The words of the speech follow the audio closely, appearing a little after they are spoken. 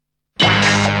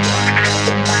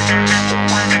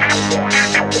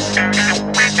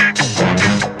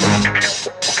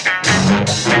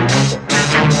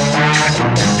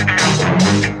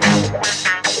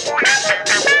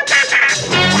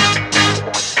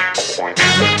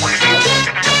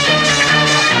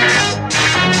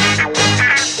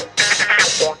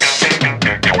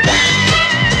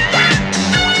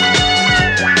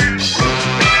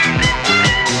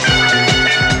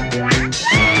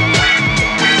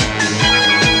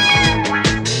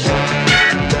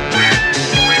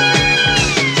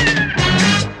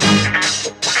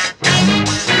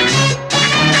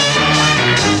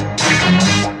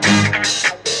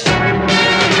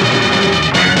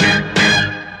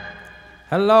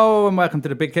Hello and welcome to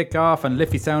the Big Kickoff on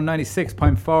Liffey Sound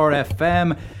 96.4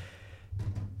 FM.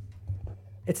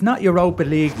 It's not Europa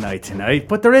League night tonight,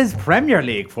 but there is Premier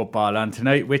League football on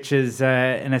tonight, which is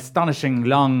an astonishing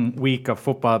long week of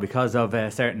football because of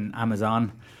a certain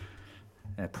Amazon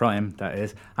Prime, that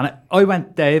is. And I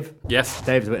went, Dave. Yes.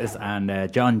 Dave's with us,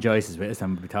 and John Joyce is with us,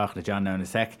 and we'll be talking to John now in a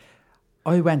sec.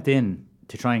 I went in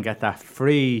to try and get that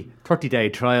free 30-day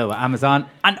trial with Amazon,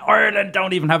 and Ireland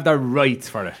don't even have the rights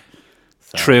for it.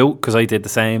 So. True, because I did the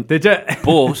same. Did you?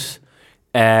 But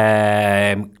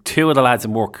two of the lads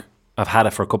in work have had it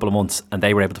for a couple of months, and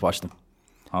they were able to watch them.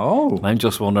 Oh. And I'm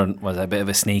just wondering, was it a bit of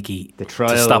a sneaky the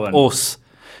trial to stop us?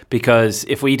 Because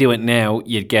if we do it now,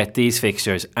 you'd get these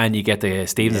fixtures and you get the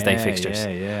Stevens Day fixtures.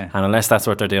 Yeah. And unless that's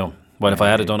what they're doing. Well, if I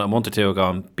had done it a month or two ago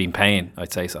and been paying,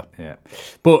 I'd say so. Yeah.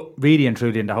 But really and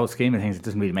truly, in the whole scheme of things, it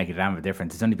doesn't really make a damn of a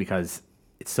difference. It's only because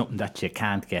it's something that you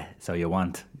can't get, so you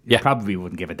want. You probably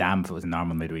wouldn't give a damn if it was a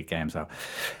normal midweek game. So,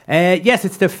 yes,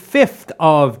 it's the 5th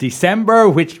of December,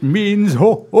 which means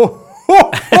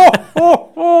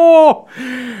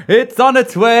it's on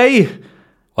its way.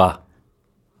 What?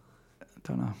 I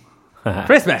don't know.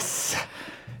 Christmas.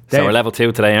 So we're level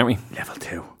 2 today, aren't we? Level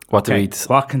 2. What do we?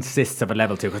 What consists of a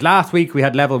level 2? Because last week we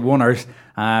had level 1ers.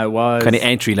 Was kind of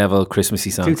entry level Christmassy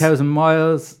songs. 2,000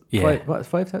 miles. Yeah. What was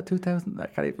 5,000? 2,000? I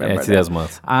can't even remember. Yeah, 2,000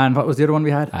 miles. And what was the other one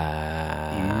we had?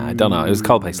 I don't know. It was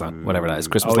Coldplay song, whatever that is.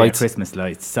 Christmas lights. Yeah, Christmas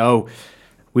lights. So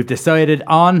we've decided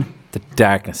on The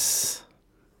Darkness.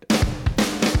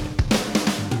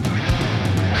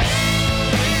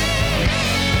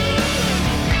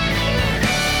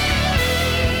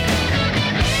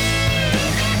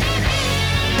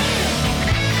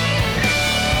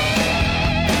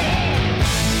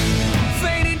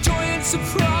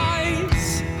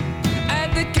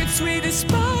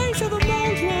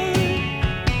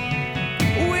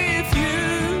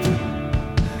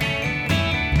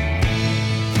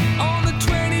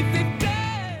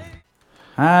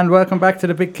 And welcome back to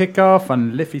the Big Kickoff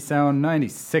on Liffey Sound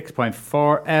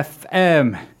 96.4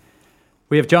 FM.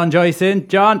 We have John Joyce in.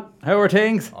 John, how are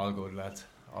things? All good, lads.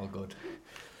 All good.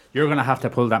 You're going to have to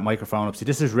pull that microphone up. See,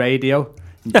 this is radio.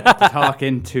 You have to talk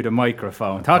into the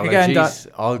microphone. Talk again, John.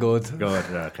 All good. Good.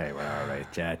 Okay, well, all right.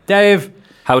 Yeah. Dave.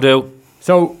 How do?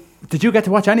 So, did you get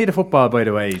to watch any of the football, by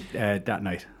the way, that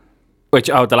night?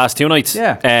 The last 2 nights?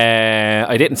 Yeah.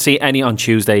 I didn't see any on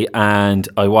Tuesday, and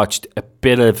I watched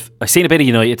I seen a bit of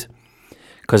United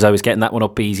because I was getting that one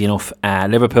up easy enough.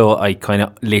 Liverpool, I kind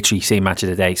of literally see match of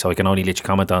the day, so I can only literally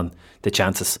comment on the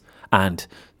chances and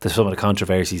some of the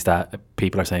controversies that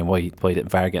people are saying why didn't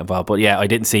VAR get involved. But yeah, I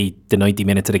didn't see the 90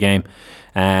 minutes of the game.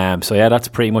 So yeah, that's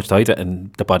pretty much tight,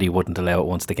 and the body wouldn't allow it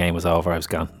once the game was over. I was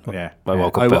gone. Yeah, I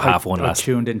woke up about half one last. I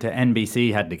tuned into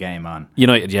NBC, had the game on.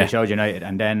 United, yeah. They showed United,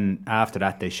 and then after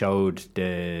that they showed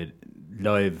the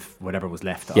live whatever was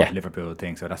left of Liverpool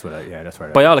thing. So that's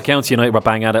where. By all accounts, United were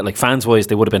bang at it. Like fans wise,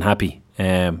 they would have been happy.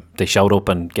 They showed up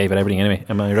and gave it everything anyway.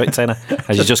 Am I right in saying that?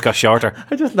 As you just got shorter.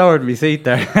 I just lowered my seat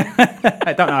there.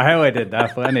 I don't know how I did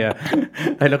that, but anyway,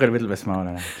 I look a little bit smaller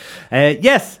now.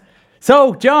 Yes.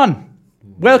 So, John,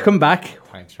 welcome back.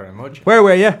 Thanks very much. Where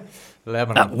were you?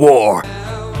 Lebanon. At war.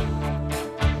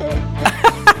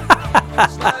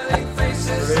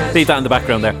 Leave that in the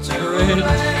background there.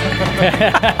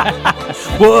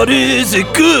 What is it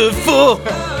good for?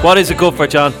 What is it good for,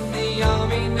 John?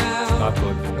 Not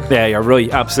good. Yeah, you're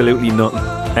right. Absolutely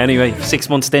nothing. Anyway, 6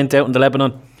 month stint out in the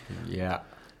Lebanon. Yeah.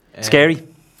 Scary?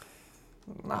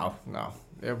 No.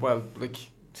 Yeah, well,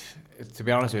 to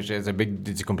be honest with you, it's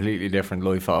a completely different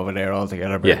life over there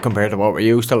altogether compared to what we're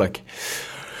used to, like.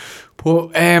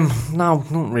 But no,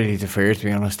 not really to fear, to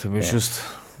be honest. It was just.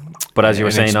 But as you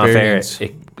were saying off air,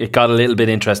 it got a little bit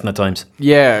interesting at times.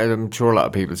 Yeah, I'm sure a lot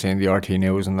of people seeing the RT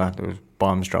news and that there was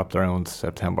bombs dropped around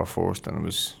September 1st, and it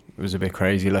was a bit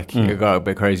crazy. It got a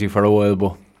bit crazy for a while,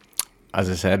 but as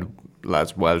I said,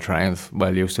 lads well trained,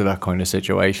 well used to that kind of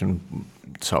situation,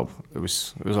 so it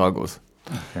was all good.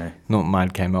 Okay. Nothing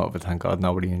mad came out of it, thank God.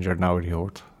 Nobody injured, nobody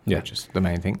hurt. Yeah, which is the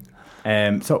main thing.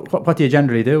 So what do you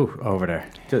generally do over there?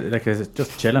 Is it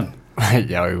just chilling?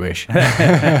 Yeah, I wish.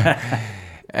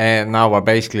 Now we're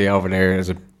basically over there as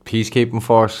a peacekeeping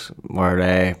force.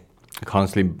 We're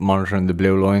constantly monitoring the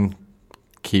blue line,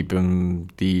 keeping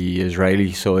the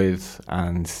Israeli side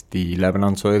and the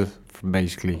Lebanon side from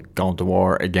basically going to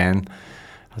war again.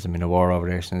 Hasn't been a war over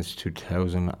there since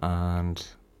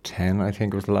 2010, I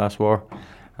think was the last war.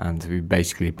 And we've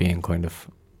basically been kind of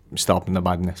stopping the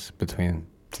madness between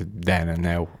then and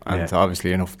now. And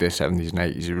obviously enough the 70s and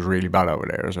 80s, it was really bad over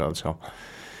there as well. So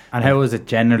And how is it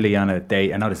generally on a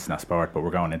day? I know this is not sport, but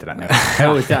we're going into that now.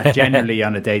 How is that generally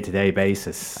on a day-to-day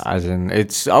basis? As in,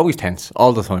 it's always tense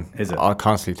all the time. Is it?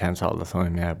 Constantly tense all the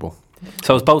time, yeah. But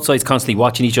So it's both sides constantly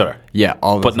watching each other? Yeah,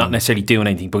 all the but time. not necessarily doing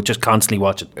anything, but just constantly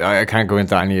watching. I can't go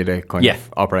into any of the kind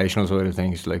of operational side of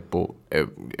things, like, but it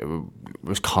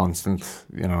was constant,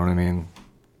 you know what I mean?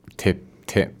 Tip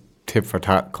for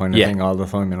tat kind of thing all the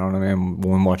time, you know what I mean?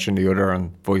 One watching the other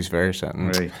and vice versa.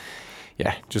 And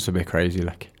yeah, just a bit crazy,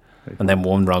 like. And then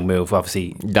one wrong move,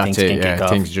 obviously, that's things it, can kick off.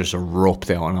 Things just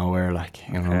erupt out of nowhere, like,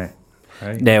 you know.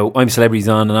 Right. Now, I'm Celebrities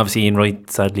on, and obviously Ian Wright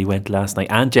sadly went last night,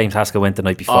 and James Haskell went the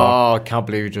night before. Oh, I can't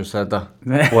believe you just said that.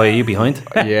 Why are you behind?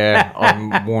 Yeah,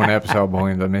 I'm one episode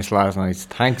behind. I missed last night.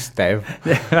 Thanks, Dave.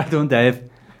 Well done, Dave.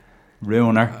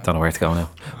 Ruiner. Don't know where to go now.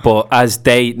 But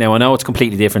now I know it's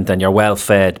completely different and you're well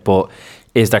fed, but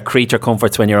is there creature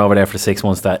comforts when you're over there for 6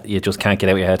 months that you just can't get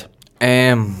out of your head?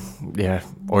 Yeah,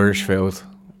 Irish food.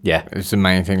 Yeah, it's the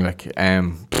main thing. Like, I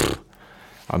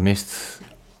missed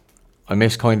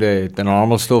kind of the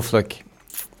normal stuff, like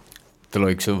the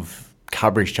likes of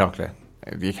Cadbury's chocolate.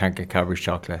 You can't get Cadbury's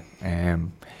chocolate.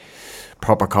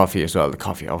 Proper coffee as well. The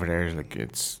coffee over there is like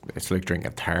it's like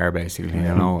drinking tar basically,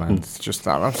 you know. And it's just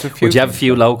that. That's a few. Would you have a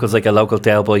few locals, like a local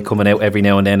Del boy coming out every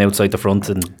now and then outside the front?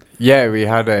 And yeah, we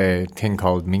had a thing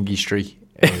called Mingy Street.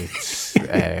 It's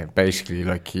basically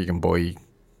like you can buy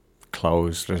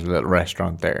clothes. There's a little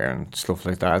restaurant there and stuff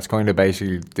like that. It's kind of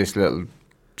basically this little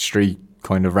street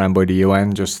kind of ran by the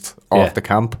UN, just off the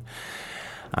camp,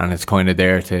 and it's kind of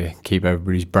there to keep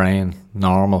everybody's brain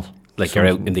normal. Like you're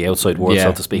out in the outside world,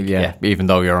 so to speak. Yeah, even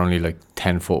though you're only like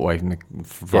 10 foot away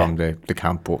from the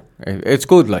camp, but it's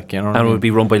good, like, you know. And it would be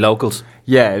run by locals.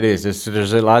 Yeah, it is.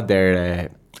 There's a lad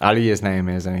there, Ali his name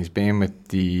is, and he's been with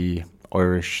the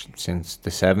Irish since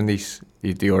the 70s.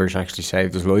 The Irish actually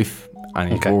saved his life,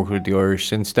 and he's worked with the Irish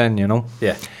since then, you know.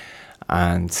 Yeah.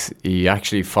 And he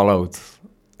actually followed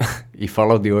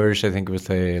the Irish, I think it was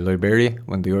to Liberia.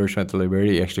 When the Irish went to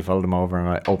Liberia, he actually followed them over, and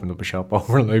I opened up a shop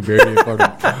over in Liberia for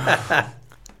them.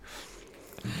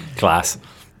 Class.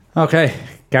 Okay,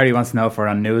 Gary wants to know if we're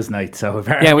on news night, so we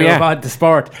better we move are. on to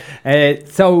sport.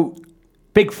 So,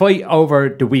 big fight over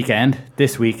the weekend,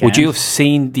 this weekend. Would you have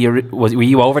seen were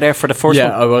you over there for the first one?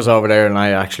 Yeah, I was over there, and I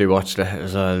actually watched it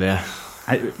as well, yeah.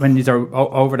 When you are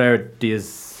over there,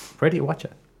 where do you watch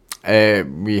it?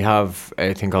 We have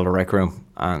a thing called a rec room,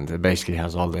 and it basically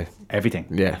has all the everything.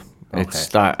 Yeah, okay. It's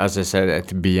that, as I said, at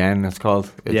the BN. It's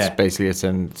called. It's basically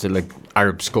it's like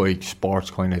Arab Sky Sports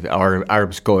kind of, or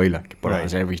Arab Sky, like, but it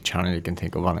has every channel you can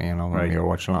think of on it. You know, when you're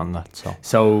watching on that.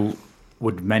 So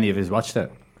would many of us watch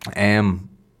that?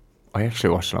 I actually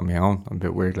watched it on my own. I'm a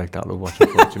bit weird like that. I watch it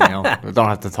on my own. I don't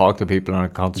have to talk to people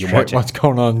and concentrate what's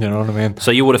going on. You know what I mean?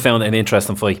 So you would have found it an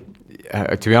interesting fight.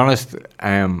 To be honest,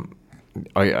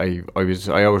 I always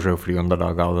root for the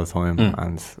underdog all the time,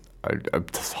 and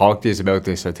I've talked to you about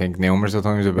this, I think, numerous of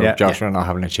times about Joshua not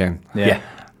having a chin. Yeah.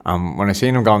 When I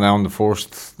seen him going down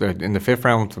in the fifth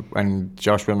round, when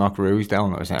Joshua knocked Ruiz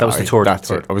down, I was saying, that was the third.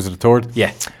 That's it. Was it the third?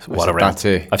 Yeah. What a round. That's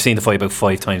it. I've seen the fight about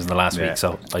 5 times in the last week,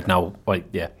 so I'd know.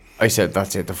 I said,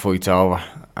 that's it, the fight's over.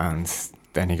 And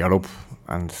then he got up,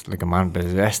 and like a man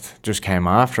possessed, just came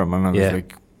after him, and I was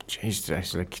like, jeez,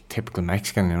 that's like typical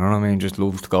Mexican, you know what I mean? Just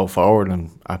loves to go forward and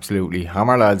absolutely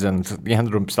hammer lads, and he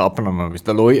ended up stopping him. I was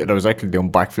delighted. I was actually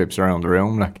doing backflips around the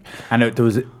room, like. And it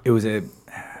was a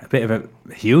bit of a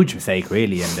huge mistake,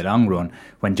 really, in the long run.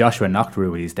 When Joshua knocked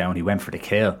Ruiz down, he went for the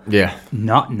kill. Yeah.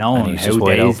 Not knowing how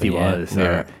dazed he was.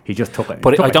 Yeah. He just took it.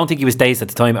 But I don't think he was dazed at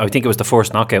the time. I think it was the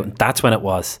first knockout, and that's when it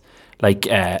was. Like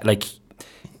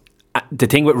the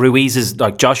thing with Ruiz is,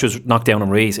 like, Josh was knocked down on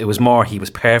Ruiz. It was more, he was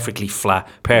perfectly flat,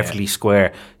 perfectly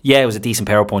square. Yeah, it was a decent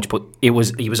power punch, but he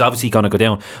was obviously going to go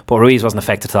down. But Ruiz wasn't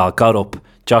affected at all. Got up.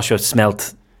 Joshua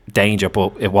smelt danger,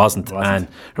 but it wasn't. And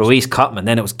Ruiz caught him, and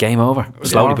then it was game over.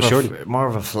 Slowly but surely. More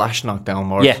of a flash knockdown,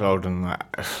 so than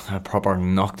a proper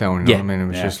knockdown. You know what I mean? It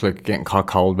was just like getting caught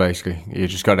cold, basically. You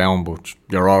just got down, but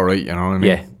you're all right. You know what I mean?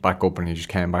 Yeah. Back up, and you just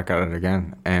came back at it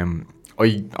again.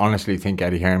 I honestly think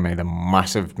Eddie Hearn made a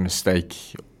massive mistake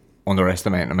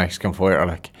underestimating the Mexican fighter.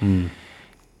 Like,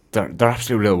 they're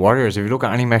absolute little warriors. If you look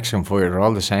at any Mexican fighter, they're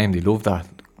all the same. They love that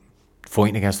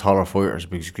fighting against taller fighters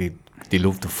because they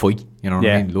love to fight. You know what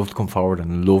I mean? Love to come forward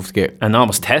and love to get and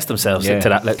almost test themselves to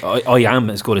that. Like, I am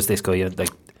as good as this guy.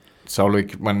 Like, so,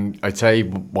 like, when I'd say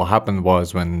what happened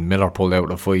was when Miller pulled out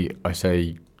the fight, I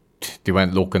say they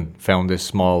went looking, found this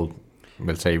small,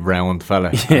 we'll say round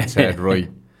fella, and said, right,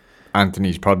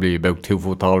 Anthony's probably about 2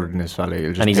 foot taller than this fella.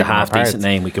 And he's a half decent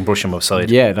name. We can brush him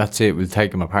aside. Yeah, that's it. We'll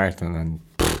take him apart, and then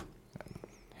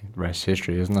rest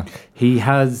history, isn't it? He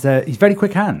has, he's very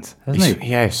quick hands, hasn't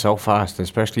he? Yeah, he's so fast,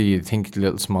 especially you think the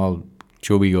little small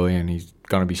chubby guy and he's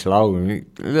going to be slow. A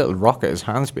little rocket, his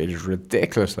hand speed is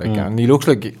ridiculous. And he looks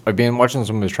like, I've been watching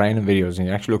some of his training videos and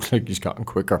he actually looks like he's gotten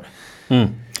quicker.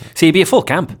 See, he'd be a full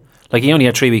camp. Like, he only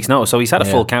had 3 weeks notice, so he's had a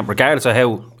full camp regardless of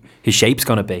how his shape's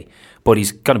going to be. But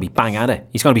he's going to be bang at it.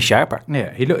 He's going to be sharper.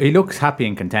 Yeah, he looks happy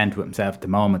and content with himself at the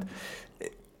moment.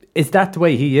 Is that the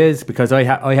way he is? Because I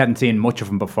hadn't seen much of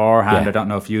him beforehand. I don't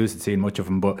know if you had seen much of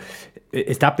him, but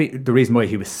is that the reason why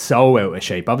he was so out of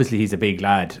shape? Obviously, he's a big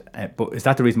lad, but is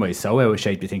that the reason why he's so out of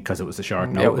shape, you think, because it was a short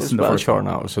notice? Yeah, it was in the first short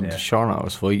notice. So the short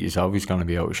notice fight, he's always going to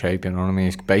be out of shape, you know what I mean?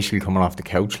 He's basically coming off the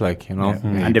couch, like, you know.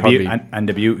 And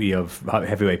the beauty of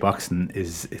heavyweight boxing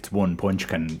is it's one punch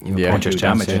can punch do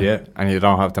damage. And you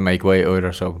don't have to make weight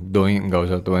either, so Doing goes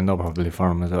out the window probably for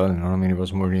him as well, you know what I mean? He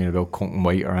wasn't worrying about cutting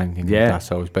weight or anything like that,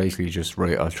 so it was basically just,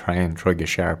 right, I'll try to get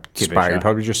sharp. He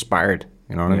probably just sparred,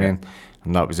 you know what I mean?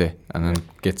 And that was it. And then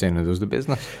gets in and does the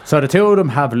business. So the two of them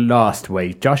have lost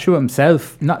weight. Joshua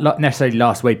himself, not necessarily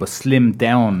lost weight, but slimmed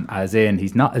down, as in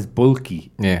he's not as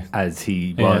bulky as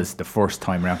he was the first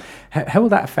time around. How will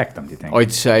that affect him, do you think?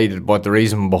 I'd say that, but the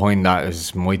reason behind that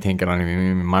is my thinking,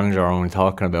 and my manager only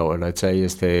talking about it, I'd say,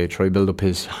 is to try to build up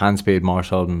his hand speed more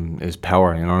so than his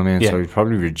power, you know what I mean? So he's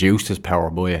probably reduced his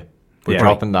power by it. But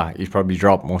dropping that, he's probably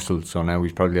dropped muscle, so now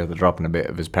he's probably after dropping a bit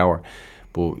of his power.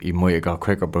 But he might have got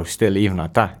quicker, but still, even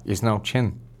at that, he's no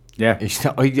chin. Yeah.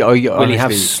 Will he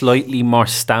have slightly more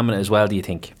stamina as well, do you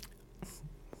think?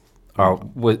 Or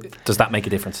does that make a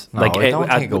difference? No, I don't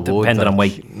think it would. Depending on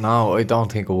weight? No, I don't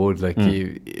think it would. Like,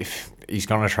 if he's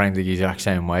going to train the exact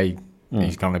same way,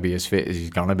 he's going to be as fit as he's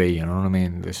going to be, you know what I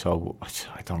mean? So,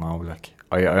 I don't know. Like,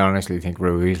 I honestly think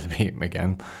Ruiz will beat him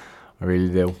again. I really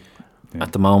do.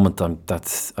 At the moment,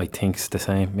 I think it's the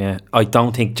same. Yeah, I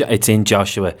don't think it's in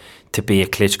Joshua to be a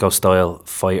Klitschko style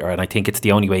fighter, and I think it's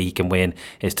the only way he can win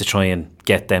is to try and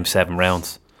get them 7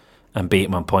 rounds and beat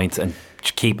him on points and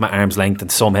keep him at arm's length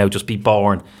and somehow just be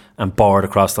bored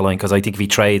across the line. Because I think if he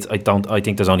trades, I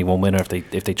think there's only one winner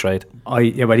if they trade. Well,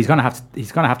 he's gonna have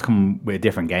to come with a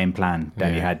different game plan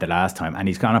than he had the last time, and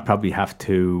he's gonna probably have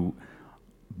to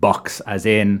box as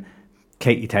in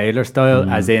Katie Taylor style,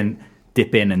 as in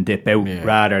dip in and dip out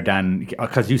rather than,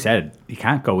 because you said he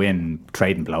can't go in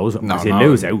trading blows because he'll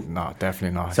lose out. No,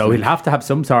 definitely not. So he'll have to have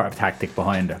some sort of tactic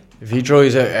behind it. If he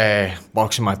tries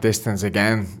boxing at distance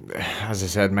again, as I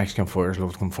said, Mexican fighters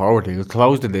love to come forward. He'll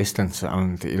close the distance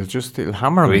and he'll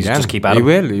hammer him again. Just keep at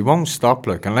him. He won't stop,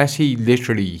 like, unless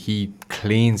he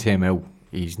cleans him out.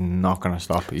 He's not going to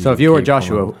stop. So if you were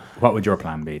Joshua, what would your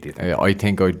plan be, do you think? I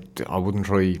think I wouldn't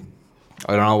try.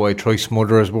 I don't know, I'd try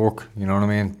smother his work, you know what I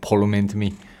mean? Pull him into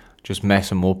me, just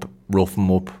mess him up, rough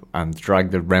him up, and drag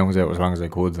the rounds out as long as I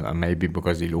could. And maybe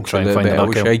because he looks a little bit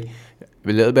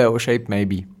out of shape,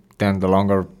 maybe then the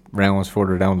longer rounds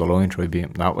further down the line, try to beat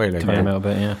him that way. Like, him out a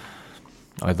bit,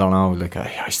 I don't know, like,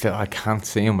 I can't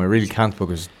see him. I really can't,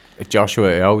 because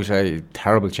Joshua, I always say,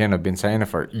 terrible chin. I've been saying it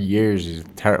for years. He's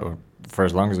terrible, for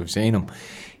as long as I've seen him.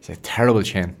 He's a terrible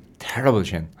chin.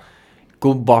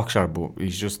 Good boxer, but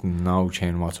he's just no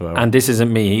chin whatsoever. And this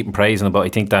isn't me even praising him, but I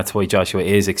think that's why Joshua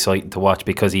is exciting to watch,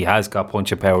 because he has got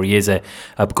punch and power. He is a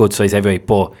good size heavyweight,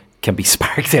 but can be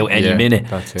sparked out any minute.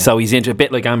 So he's a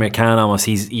bit like Amir Khan almost.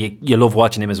 You love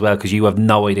watching him as well, because you have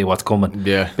no idea what's coming.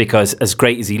 Yeah. Because as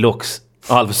great as he looks,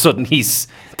 all of a sudden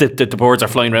the birds are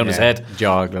flying around his head.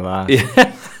 Jog the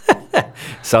last.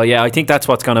 So I think that's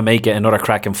what's going to make it another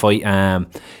cracking fight.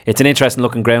 It's an interesting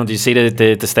looking ground. You see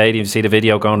the stadium, you see the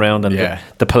video going around, and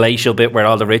the palatial bit where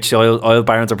all the rich oil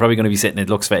barons are probably going to be sitting. It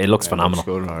looks phenomenal. Looks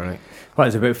good, all right. What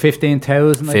is it, about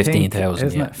 15,000?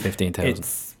 15,000, yeah,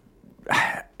 15,000.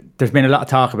 There's been a lot of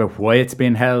talk about why it's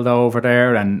been held over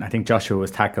there, and I think Joshua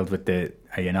was tackled with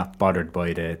are you not bothered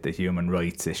by the human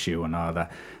rights issue and all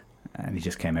that? And he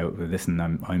just came out with, listen,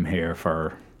 I'm here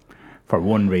for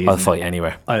one reason. I'll fight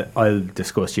anywhere. I'll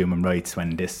discuss human rights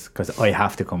when because I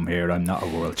have to come here. I'm not a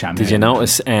world champion. Did you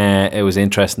notice it was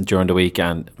interesting during the week,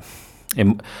 and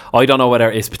I don't know whether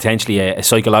it's potentially a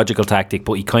psychological tactic,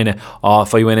 but he kind of,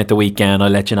 if I win at the weekend, I'll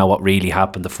let you know what really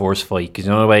happened the first fight. Because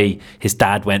you know the way his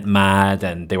dad went mad,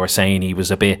 and they were saying he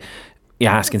was a bit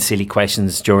asking silly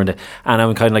questions during and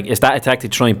I'm kind of like, is that a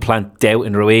tactic to try and plant doubt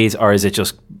in Ruiz, or is it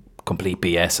just complete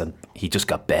BS and he just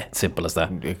got bet? Simple as that.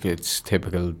 It's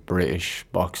typical British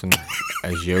boxing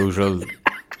as usual.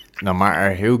 No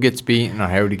matter who gets beaten or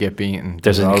how they get beaten,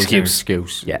 there's an always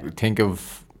excuse. Yeah. Think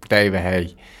of David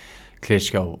Hay,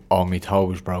 Klitschko, my toe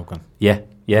was broken. Yeah.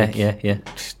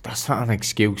 That's not an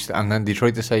excuse. And then they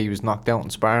tried to say he was knocked out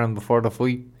in sparring before the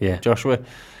fight. Yeah. Joshua.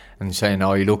 and saying,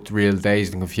 "Oh, he looked real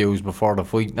dazed and confused before the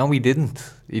fight." No, he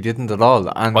didn't. He didn't at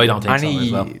all. And I don't think so any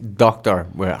as well. doctor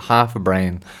with half a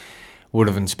brain would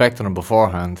have inspected him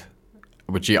beforehand,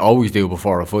 which you always do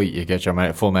before a fight. You get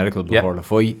your full medical before the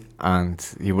fight, and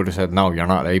he would have said, "No, you're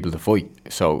not able to fight."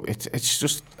 So it's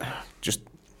just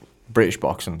British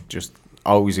boxing, just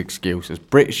always excuses.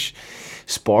 British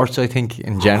sports, I think,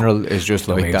 in general, is just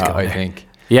like that. I think.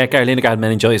 Yeah, Gary Lineker had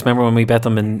meningitis. Remember when we bet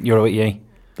them in Euro 88?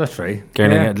 That's right.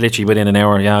 Gary Lineker, literally within an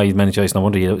hour, he's meningitis. No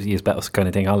wonder he's bet us kind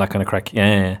of thing. All that kind of crack.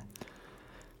 Yeah.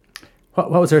 What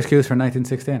was their excuse for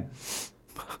 1916?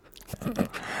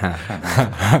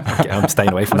 I'm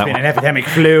staying away from that An one. epidemic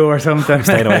flu or something. I'm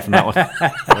staying away from that one.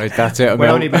 Right, that's it. We're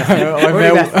only best.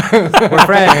 We're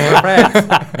friends.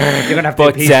 You're going to have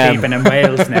to do peacekeeping in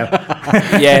Wales now.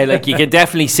 Yeah, like you can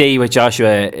definitely see with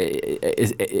Joshua,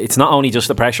 it's not only just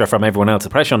the pressure from everyone else, the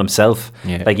pressure on himself.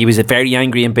 Yeah. Like he was very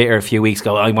angry and bitter a few weeks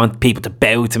ago. I want people to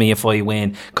bow to me if I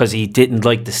win, because he didn't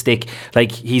like the stick.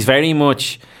 Like he's very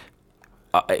much...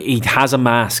 he has a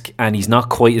mask and he's not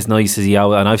quite as nice as he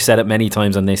always, and I've said it many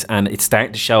times on this, and it's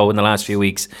starting to show in the last few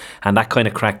weeks, and that kind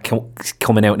of crack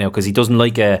coming out now, because he doesn't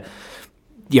like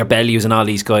your Bellews and all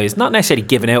these guys, not necessarily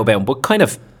giving out about him, but kind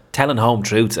of telling home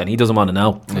truths, and he doesn't want to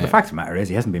know. Well, the fact of the matter is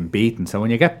he hasn't been beaten, so when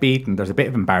you get beaten there's a bit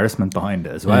of embarrassment behind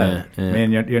it as well. I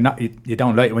mean, you're not, you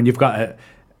don't like when you've got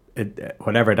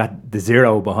the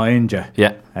zero behind you.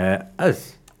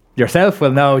 As yourself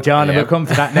will know, John, and we'll come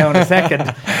to that now in a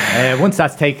second. Once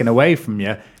that's taken away from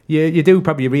you, you do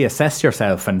probably reassess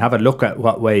yourself and have a look at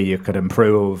what way you could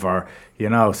improve, or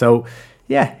so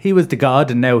yeah, he was the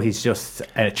god and now he's just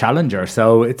a challenger,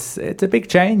 so it's a big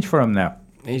change for him now.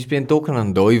 He's been ducking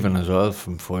and diving as well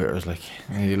from fighters. Like,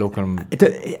 you look at him.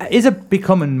 Is it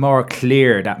becoming more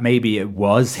clear that maybe it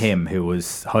was him who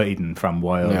was hiding from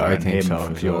Wilder and him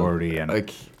from Fury? And like,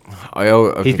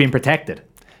 he's been protected.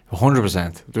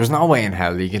 100%. There's no way in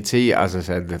hell. You can see, as I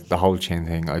said, the whole chin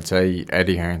thing. I'd say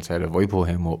Eddie Hearn said if I put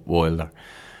him up Wilder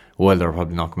would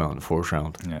probably knock him out in the first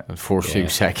round. The first few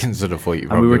seconds of the fight.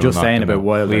 And we were just saying about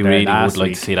Wilder. We really would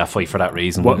like to see that fight for that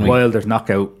reason. Wilder's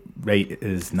knockout rate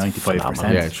is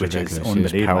 95%, which is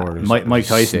unbelievable. Mike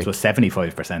Tyson's was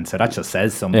 75%, so that just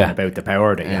says something about the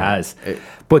power that he has.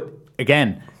 But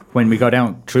again, when we go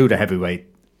down through the heavyweight,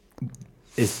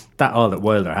 is that all that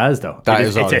Wilder has, though?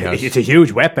 It's a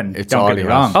huge weapon. It's don't all get me he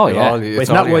wrong. has. Oh yeah, it's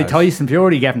not why Tyson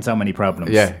Fury giving so many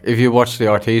problems. Yeah, if you watch the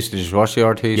Ortiz, did you watch the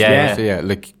Ortiz? Yeah.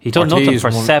 Like he done Ortiz nothing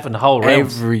for 7 whole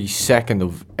rounds. Every second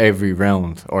of every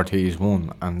round, Ortiz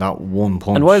won, and that one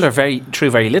punch. And Wilder threw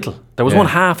very little. There was one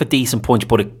half a decent punch,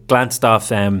 but it glanced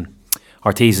off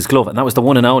Ortiz's glove, and that was the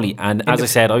one and only. And as I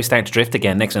said, I was starting to drift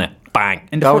again. Next minute, bang!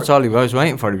 That was all he was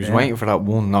waiting for. He was waiting for that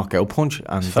one knockout punch,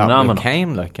 and that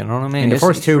came. Like, you know what I mean? In the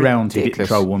first 2 rounds, he didn't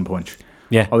throw one punch.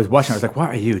 Yeah, I was watching. I was like, "What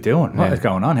are you doing? What is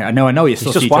going on here?" I know you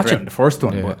still see watching the first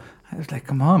one, but I was like,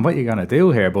 "Come on, what are you gonna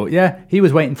do here?" But yeah, he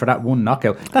was waiting for that one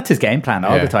knockout. That's his game plan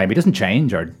all the time. He doesn't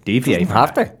change or deviate. Doesn't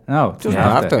have to. No, doesn't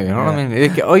have to. You know what I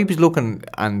mean? I was looking,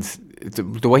 and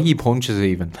the way he punches,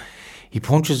 he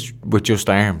punches with just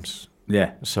arms.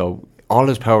 Yeah. So all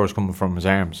his power is coming from his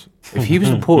arms. If he was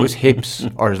to put his hips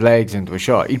or his legs into a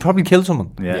shot, he'd probably kill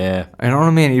someone. Yeah. You know what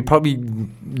I mean? He'd probably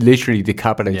literally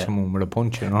decapitate someone with a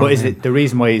punch. You know but is it the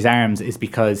reason why his arms is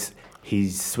because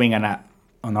he's swinging at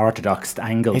unorthodox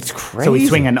angles? It's crazy. So he's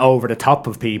swinging over the top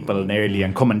of people nearly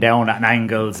and coming down at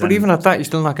angles. But even at that, you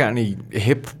still not getting any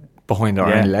hip behind it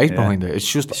or any legs behind it.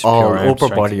 It's just all upper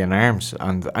body and arms.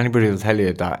 And anybody will tell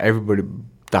you that everybody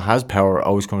that has power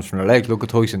always comes from the legs. Look at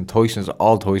Tyson. Tyson's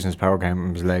power came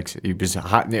from his legs. He was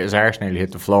his arse nearly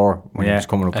hit the floor when he was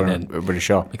coming up with a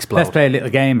shot. Explode. Let's play a little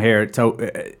game here. So,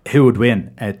 who would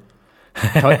win?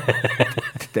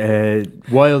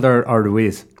 Wilder or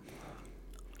Ruiz?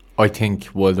 I think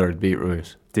Wilder would beat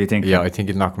Ruiz. Do you think? Yeah, I think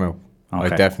he'd knock him out.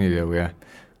 Okay. I definitely do, yeah.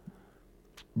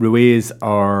 Ruiz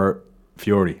or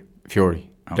Fury? Fury.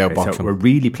 Okay, so we're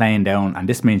really playing down, and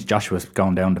this means Joshua's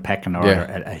going down the pecking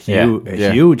order a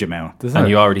huge amount, doesn't it? And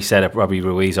you already said it, probably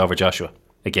Ruiz over Joshua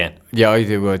again. Yeah, I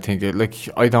do. I think I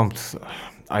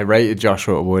rated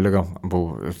Joshua a while ago,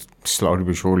 but it's slowly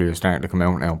but surely it's starting to come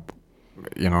out now.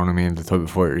 You know what I mean? The type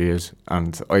of fighter he is.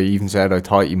 And I even said I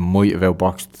thought he might have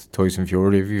outboxed Tyson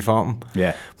Fury if he fought him.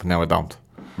 Yeah. But now I don't.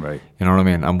 Right. You know what I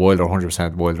mean? And Wilder,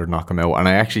 100% Wilder knock him out. And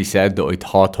I actually said that I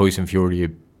thought Tyson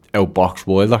Fury outboxed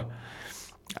Wilder.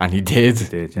 And he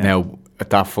did. Yeah. Now, at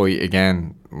that fight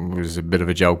again was a bit of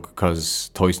a joke because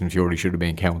Tyson Fury should have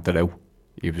been counted out.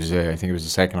 He was, I think it was the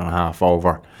second and a half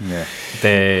over. Yeah.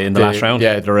 In the last round.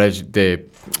 Yeah,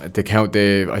 the count.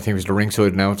 I think it was the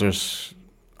ringside announcers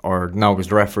or no, it was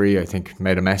the referee, I think,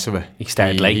 made a mess of it. He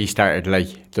started late. He started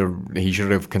late. He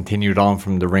should have continued on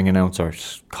from the ring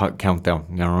announcer's countdown,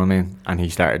 you know what I mean? And he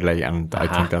started late, and I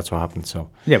think that's what happened. So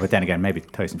yeah, but then again, maybe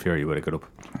Tyson Fury would have got up.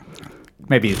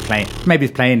 Maybe he's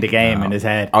playing the game in his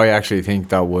head. I actually think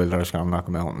that Wilder's going to knock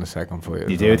him out in the second fight.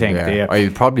 You do think? Yeah. Do you?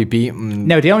 I'd probably beat him.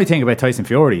 Now, the only thing about Tyson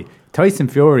Fury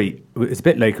is a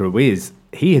bit like Ruiz.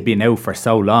 He had been out for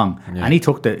so long, and he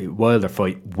took the Wilder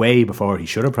fight way before he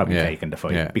should have probably taken the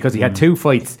fight, because he had 2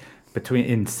 fights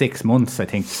in 6 months, I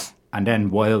think, and then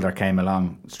Wilder came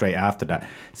along straight after that.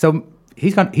 So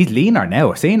he's leaner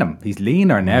now. I've seen him. He's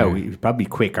leaner now. He's probably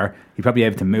quicker. He's probably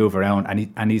able to move around,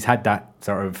 and he's had that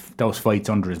sort of those fights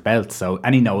under his belt. So,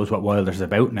 and he knows what Wilder's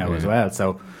about now as well.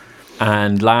 So.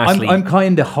 And lastly, I'm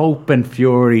kind of hoping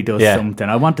Fury does something.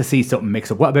 I want to see something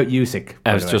mix up. What about Usyk?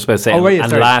 I was just about to say.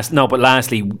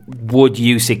 Lastly, would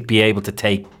Usyk be able to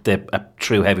take a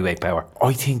true heavyweight power?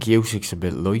 I think Usyk's a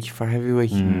bit light for heavyweight.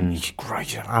 He's great.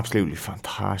 He's an absolutely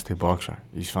fantastic boxer.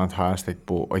 He's fantastic,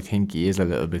 but I think he is a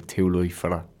little bit too light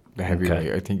for the heavyweight.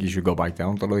 Okay. I think he should go back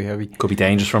down to light heavy. Could be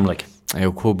dangerous for him, like.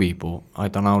 It could be, but I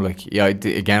don't know. Like, I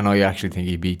actually think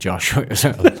he beat Joshua as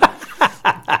well.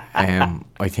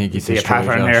 I think he's a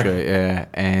pattern here.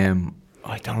 Yeah.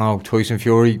 I don't know. Tyson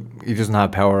Fury, he doesn't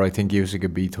have power. I think Usyk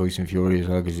could beat Tyson Fury as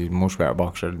well, because he's a much better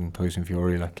boxer than Tyson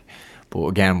Fury. Like, but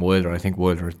again, Wilder, I think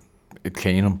Wilder would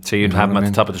clean him. So you'd have him at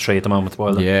the top of the tree at the moment,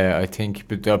 Wilder? Yeah, I think.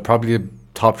 But probably the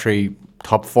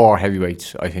top 4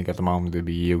 heavyweights, I think, at the moment would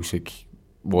be Usyk,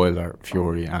 Wilder,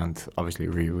 Fury, and obviously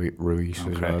Ruiz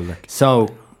as well. Like. So,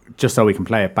 just so we can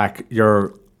play it back,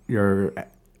 your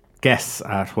guess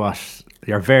at what,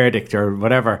 your verdict or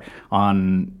whatever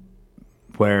on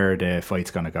where the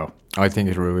fight's going to go. I think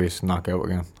it's Ruiz knockout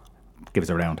again. Give us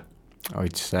a round.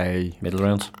 I'd say middle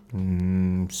rounds.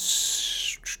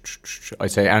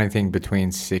 I'd say anything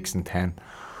between 6 and 10.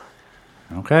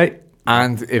 Okay.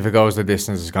 And if it goes the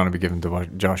distance, it's going to be given to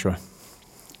Joshua.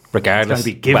 Regardless, it's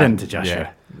going to be given to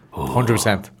Joshua. Yeah,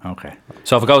 100%. Okay.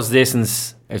 So if it goes the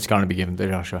distance, it's going to be given to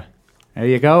Joshua. There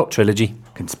you go. Trilogy.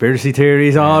 Conspiracy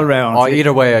theories all round.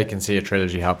 Either way, I can see a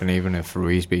trilogy happen. Even if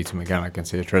Ruiz beats him again, I can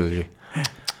see a trilogy.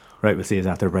 Right, we'll see you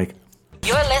after the break.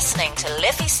 You're listening to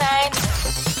Liffey Sound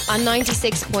on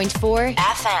 96.4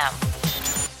 FM.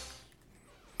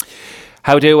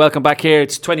 How do? Welcome back here.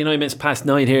 It's 29 minutes past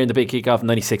 9 here in the big kickoff,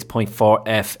 96.4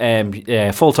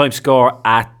 FM. Full-time score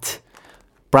at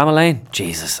Bramall Lane.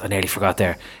 Jesus, I nearly forgot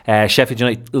there. Sheffield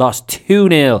United lost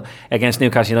 2-0 against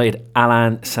Newcastle United.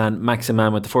 Alan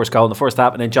Saint-Maximin with the first goal in the first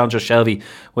half, and then John Joyce Shelby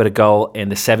with a goal in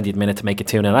the 70th minute to make it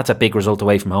 2-0. That's a big result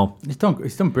away from home. He's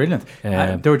done brilliant.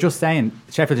 They were just saying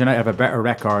Sheffield United have a better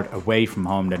record away from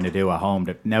home than they do at home.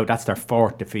 Now that's their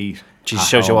 4th defeat. Jesus,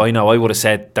 shows you what I know. I would have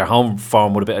said their home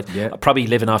form would have been probably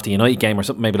living off the United game or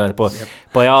something maybe like that. But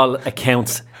by all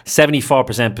accounts,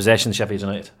 74% possession Sheffield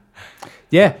United.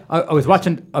 Yeah, I was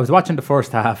watching the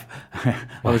first half.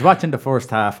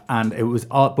 And it was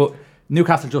all, but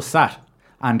Newcastle just sat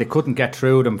and they couldn't get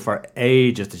through them for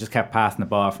ages. They just kept passing the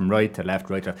ball from right to left,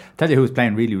 right to left. Tell you who was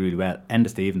playing really, really well.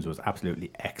 Enda Stevens was absolutely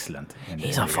excellent.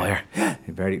 He's on fire.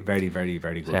 Very, very, very,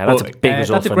 very good. Yeah, that's a big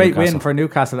result. That's a great win for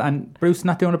Newcastle. And Bruce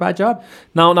not doing a bad job?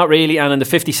 No, not really. And in the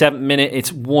 57th minute,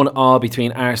 it's 1-1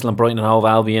 between Arsenal and Brighton and Hove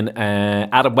Albion.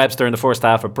 Adam Webster in the first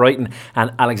half for Brighton and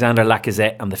Alexander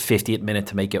Lacazette on the 50th minute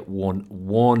to make it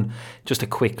 1-1. Just a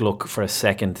quick look for a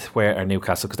second. Where are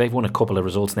Newcastle? Because they've won a couple of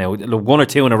results now. 1 or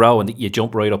 2 in a row and you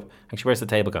jump right up. Actually, where's the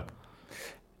table gone?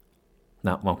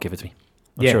 No, won't give it to me.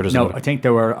 I think they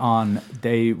were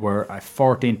at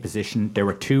 14th position. They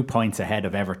were 2 points ahead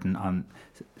of Everton on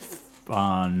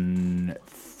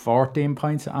 14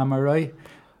 points. Am I right?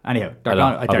 Anyhow,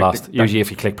 I've lost. Usually,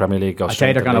 if you click Premier League, I'd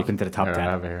say they're going up into the top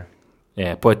 10.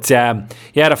 Yeah, but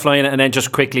they're flying. And then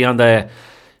just quickly on the.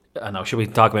 I know, should we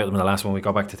talk about them in the last one? We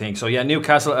go back to things. So yeah,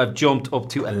 Newcastle have jumped up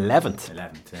to 11th.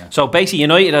 Yeah. So basically,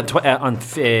 United on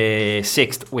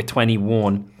 6th with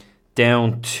 21,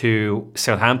 down to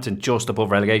Southampton just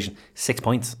above relegation, 6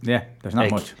 points. Yeah, there's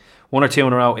not much. 1 or 2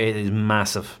 in a row. It is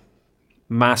massive.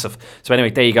 So anyway,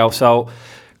 there you go. So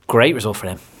great result for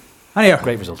them.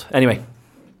 Great result. Anyway,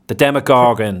 the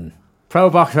Demogorgon. Pro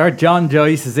boxer John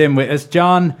Joyce is in with us.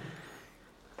 John,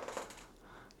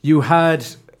 you had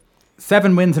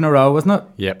 7 wins in a row, wasn't it?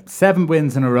 Yep. 7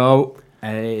 wins in a row.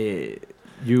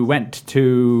 You went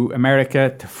to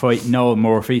America to fight Noel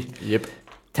Murphy. Yep.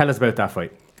 Tell us about that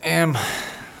fight.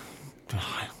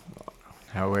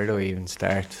 Where do we even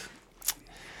start? To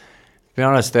be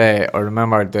honest, I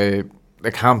remember the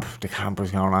camp. The camp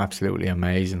was going absolutely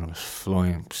amazing. It was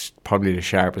flying. It was probably the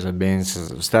sharpest I've been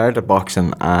since I started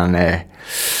boxing, and I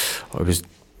was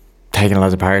taking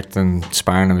loads of part and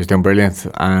sparring. I was doing brilliant,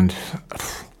 and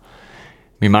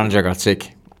my manager got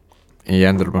sick. He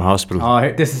ended up in hospital.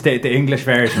 Oh, this is the English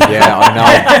version. Yeah,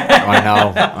 I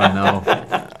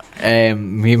know.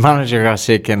 My manager got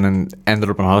sick and then ended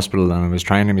up in hospital, and I was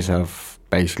training myself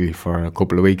basically for a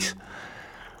couple of weeks,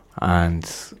 and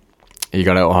he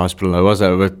got out of hospital. I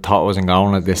thought I wasn't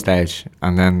going at this stage,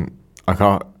 and then I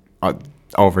got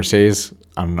overseas,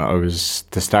 and I was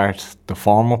to start the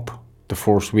form up the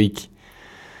first week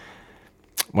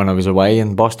when I was away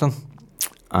in Boston,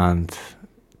 and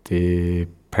the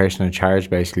person in charge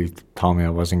basically told me I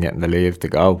wasn't getting the leave to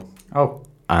go. Oh.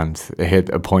 And it hit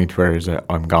a point where it's like,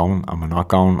 I'm going, am I not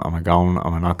going, am I going,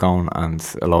 am I not going? And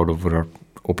a lot of other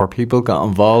upper people got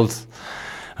involved,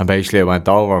 and basically I went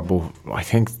over. But I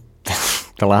think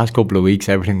the last couple of weeks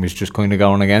everything was just kind of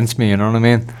going against me, you know what I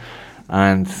mean?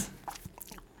 And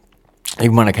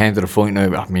even when I came to the fight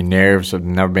now, my nerves, I've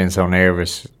never been so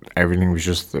nervous. Everything was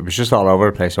just all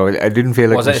over the place. So I didn't feel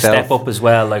like was it myself. a step up as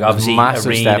well? Like obviously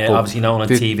Massive arena, step up. obviously known on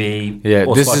TV. Yeah,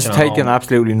 this is taking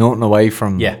absolutely nothing away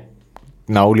from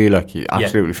Nowley. Like, he's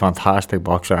absolutely fantastic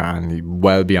boxer, and he's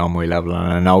well beyond my level,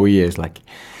 and I know he is. Like,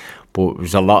 but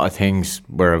there's a lot of things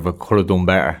where I could have done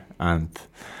better, and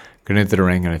got into the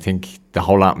ring, and I think the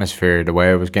whole atmosphere, the way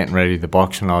I was getting ready, the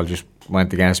boxing all just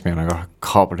went against me, and I got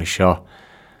caught with a shot.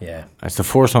 Yeah, it's the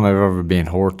first time I've ever been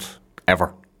hurt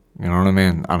ever. You know what I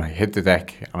mean? And I hit the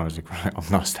deck, and I was like, right, I'm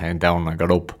not staying down. I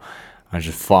got up, and I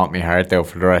just fought my heart out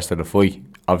for the rest of the fight.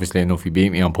 Obviously enough, he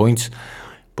beat me on points,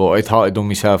 but I thought I'd done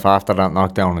myself after that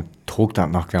knockdown. It took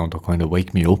that knockdown to kind of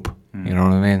wake me up. You know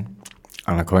what I mean?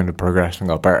 And I kind of progressed and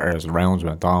got better as the rounds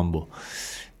went on. But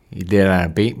he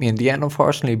did beat me in the end,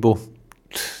 unfortunately. But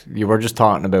you were just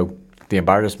talking about the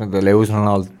embarrassment of losing and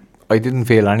all. I didn't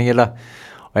feel any of that.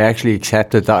 I actually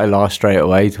accepted that I lost straight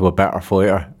away to a better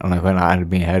fighter, and I kind of had in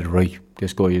my head, right,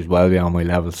 this guy is well beyond my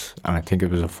levels, and I think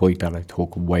it was a fight that I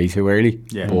took way too early.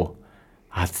 Yeah. But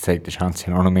I had to take the chance,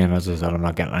 you know what I mean? As I said, I'm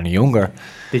not getting any younger.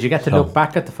 Did you get to look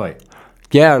back at the fight?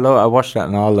 Yeah, I watched that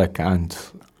and all, like, and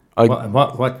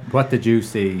what did you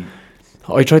see?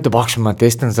 I tried to box from at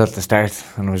distance at the start,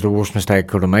 and it was the worst mistake I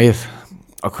could have made,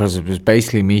 because it was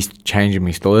basically me changing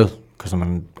my style, because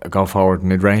I'm a go-forward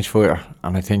mid-range fighter,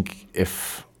 and I think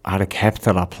if I had kept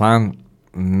to that plan,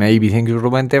 maybe things would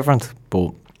have went different,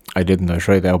 but I didn't. I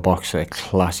tried to outbox a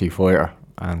classy fighter,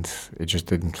 and it just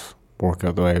didn't work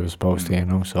out the way it was supposed to, you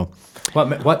know. So,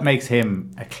 what makes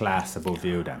him a class above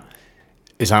you then?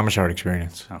 His amateur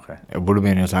experience. Okay. It would have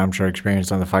been his amateur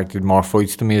experience, and the fact he had more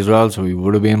fights than me as well, so he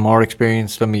would have been more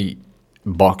experienced than me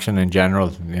boxing in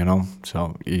general, you know.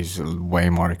 So he's way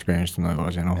more experienced than I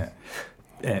was, you know. Yeah.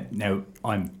 Now,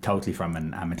 I'm totally from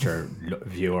an amateur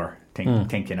viewer.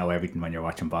 Think you know everything when you're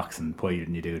watching boxing. Why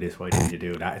didn't you do this? Why didn't you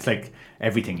do that? It's like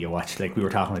everything you watch. Like we were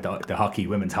talking about the hockey,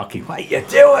 women's hockey. What are you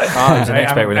doing? Oh, he's an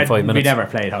expert within 5 minutes. We never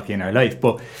played hockey in our life,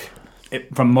 but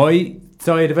from my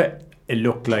side of it, it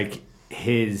looked like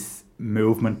his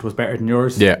movement was better than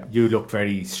yours. Yeah. You looked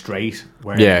very straight,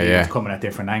 where he was coming at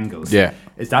different angles. Yeah.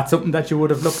 Is that something that you would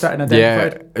have looked at and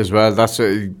identified? Yeah, as well. That's,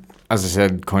 as I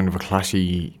said, kind of a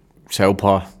classy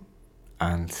southpaw,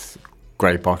 and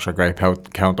great boxer, great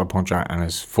counter puncher, and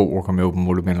his footwork and movement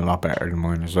would have been a lot better than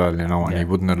mine as well, you know, and he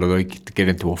wouldn't have liked to get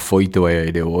into a fight the way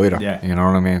I do either, you know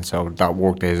what I mean? So that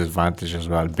worked to his advantage as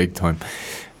well, big time.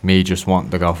 Me just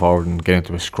wanting to go forward and get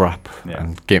into a scrap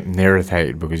and get him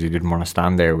irritated because he didn't want to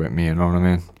stand there with me, you know what I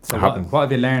mean? So what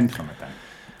have you learned from it then?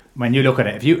 When you look at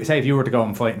it, if you were to go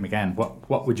and fight him again,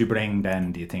 what would you bring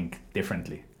then, do you think,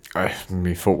 differently?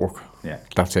 Me footwork. Yeah,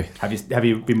 that's it. Have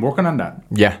you been working on that?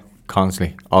 Yeah,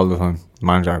 constantly, all the time.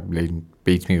 Manager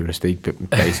beats me with a stick, but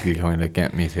basically kind of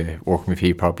get me to work my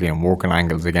feet properly and working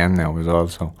angles again now as well.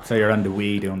 So you're on the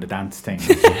Wii doing the dance thing.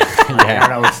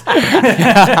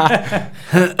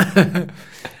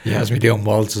 He has me doing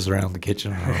waltzes around the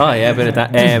kitchen. Oh yeah, a bit of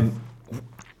that.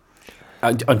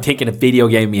 I'm thinking a video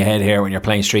game in your head here when you're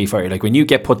playing Street Fighter. Like when you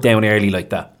get put down early like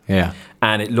that,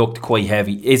 and it looked quite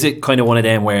heavy. Is it kind of one of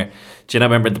them where, do you know,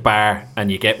 remember the bar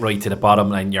and you get right to the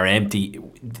bottom and you're empty?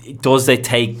 Does it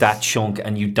take that chunk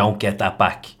and you don't get that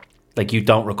back? Like you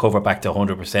don't recover back to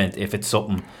 100% if it's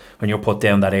something when you're put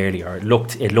down that early, or it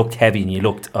looked heavy and you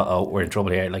looked, we're in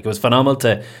trouble here. Like it was phenomenal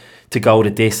to go the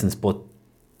distance, but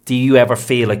do you ever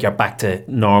feel like you're back to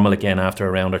normal again after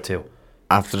a round or two?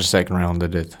 After the second round I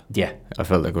did. Yeah. I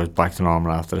felt like I was back to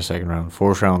normal after the second round.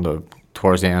 First round,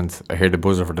 towards the end, I heard the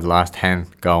buzzer for the last 10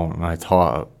 going, and I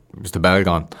thought it was the bell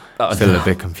gone. Still a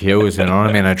bit confused, you know what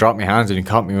I mean? I dropped my hands and he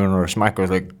caught me under a smack. I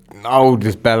was like, no,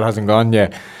 this bell hasn't gone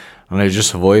yet. And I just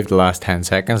survived the last 10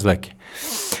 seconds. Like,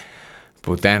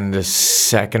 But then the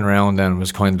second round then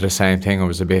was kind of the same thing. I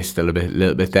was little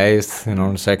bit dazed, in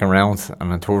the second round,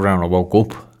 and the third round I woke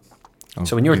up.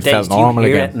 So when you were dazed, do you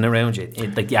hear anything around you?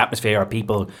 Like the atmosphere, or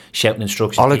people shouting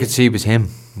instructions? All I could see was him.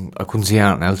 I couldn't see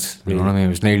anything else. You know what I mean? It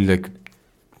was nearly like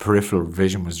peripheral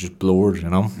vision was just blurred,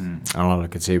 and all I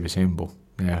could see was him. But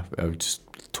yeah, I was just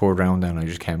third round then I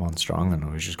just came on strong, and I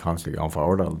was just constantly going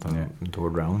forward all the time in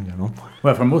third round,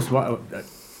 Well, from us,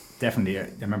 definitely, I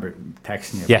remember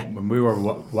texting you when we were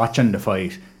watching the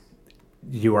fight.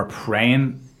 You were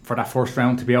praying for that first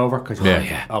round to be over because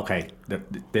okay,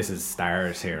 this is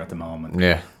stars here at the moment.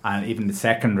 Yeah, and even the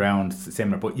second round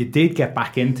similar, but you did get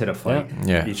back into the fight.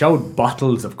 Yeah, you showed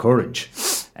bottles of courage.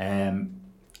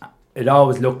 It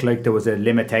always looked like there was a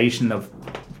limitation of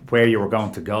where you were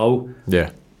going to go. Yeah,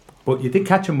 but you did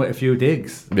catch him with a few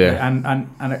digs. Yeah, and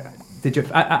did you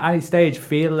at any stage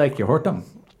feel like you hurt him?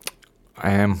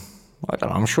 I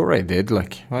don't know, I'm sure I did.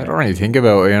 Like, I don't really think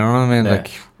about it, you know what I mean? Yeah.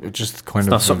 Like, it just kind of...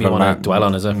 It's not something you want to dwell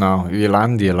on, is it? No, you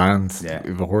land. Yeah.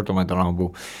 If I hurt him, I don't know.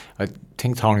 But I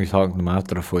think Tony was talking to him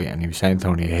after the fight, and he was saying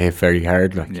Tony hit very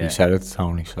hard. Like, he said it to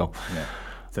Tony, so... Yeah.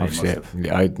 So obviously,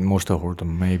 I must have hurt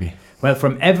him, maybe. Well,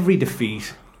 from every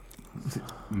defeat,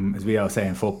 as we always say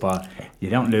in football, you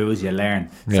don't lose, you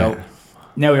learn. Yeah. So,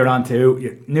 now you're on to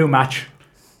your new match.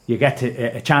 You get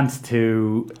a chance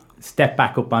to step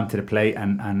back up onto the plate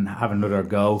and have another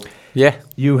go. Yeah.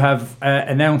 You have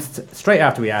announced straight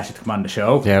after we asked you to come on the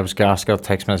show. Yeah, I was got a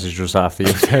text message just after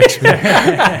you text me.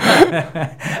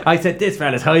 I said, this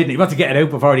fella's hiding. He wants to get it out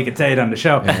before he can say it on the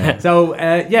show. Yeah. So,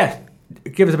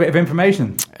 give us a bit of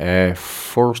information.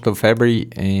 1st of February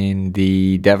in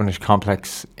the Devonish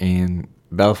complex in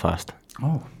Belfast.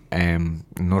 Oh.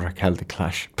 Another Celtic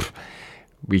clash.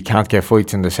 We can't get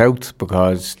fights in the south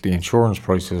because the insurance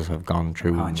prices have gone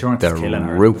through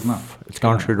the roof. It's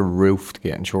gone through the roof to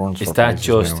get insurance. Is that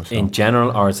just in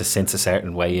general, or is it since a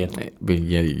certain way in?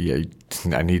 Yeah,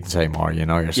 I needn't say more. You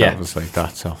know yourself, it's like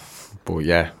that. So, but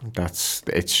yeah, it's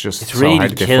so really hard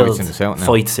to get fights in the south now.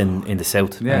 Fights in the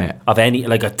south, of any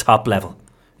like a top level.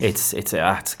 It's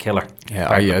a killer. Yeah,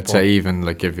 I'd say even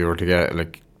like if you were to get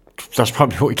like. That's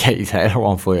probably what Katie's head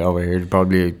one fight over here.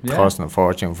 Probably costing a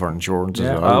fortune for insurance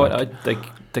as well.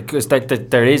 Because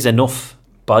there is enough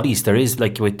bodies. There is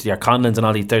like with your Conlons and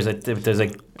all these. There's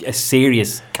a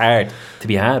serious card to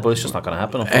be had, but it's just not going to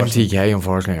happen. MTK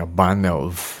unfortunately are banned out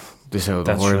of the south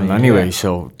of Ireland anyway,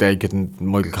 so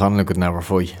Michael Conlon could never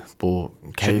fight. But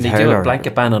Kate Taylor, do a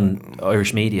blanket ban on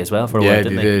Irish media as well for a while,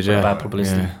 didn't they? For bad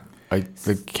publicity. Yeah.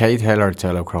 Kate Taylor would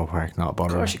sell out Crow Park, not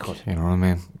bother. Of course she could. You know what I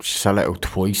mean? She sell it out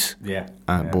twice. Yeah.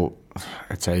 But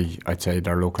I'd say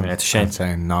they're looking at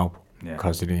saying no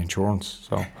because of the insurance.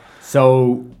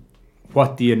 So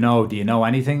what do you know? Do you know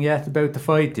anything yet about the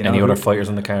fight? Do you Any know other fighters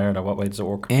on the card, or what way does it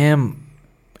work?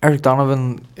 Eric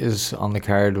Donovan is on the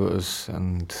card with us,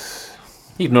 and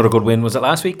he had another good win. Was it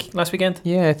last weekend?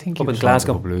 Yeah, I think up in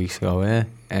Glasgow a couple of weeks ago. Yeah.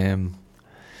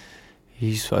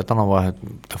 I don't know what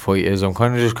the fight is. I'm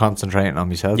kind of just concentrating on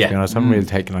myself. Yeah. I haven't really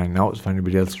taken any notes of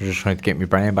anybody else. I'm just trying to get my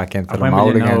brain back into the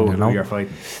mode again. You know you're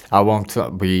fighting? I won't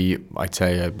be. I'd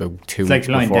say about 2 weeks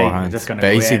beforehand.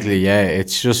 Basically,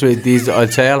 it's just with these.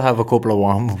 I'd say I'll have a couple of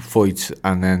warm fights,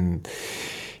 and then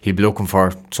he'll be looking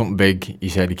for something big. He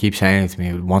said he keeps saying it to me.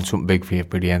 He wants something big for you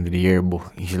by the end of the year, but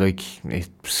he's like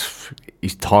he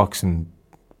talks and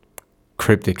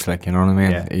cryptics, like, you know what I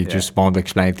mean? He just won't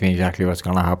explain to me exactly what's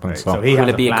going to happen. Right. So he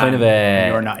will be a kind of a...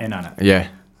 You're not in on it. Yeah,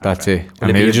 that's it.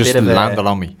 And he'll just land it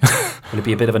on me. Will it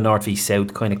be a bit of a North v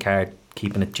South kind of card,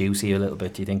 keeping it juicy a little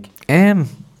bit, do you think?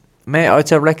 Mate,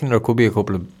 I reckon there could be a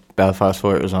couple of Belfast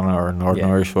fighters on it, or Northern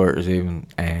Irish fighters even,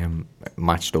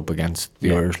 matched up against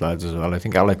the Irish lads as well. I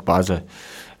think Alec Baza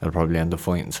will probably end up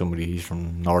fighting somebody. He's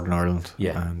from Northern Ireland.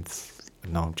 Yeah.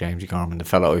 And James Gorman, the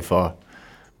fellow I fought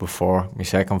before my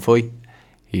second fight,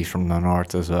 he's from the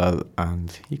north as well,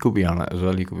 and he could be on it as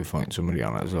well. He could be fighting somebody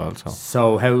on it as well.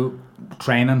 So how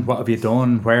training? What have you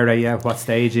done? Where are you? What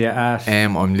stage are you at?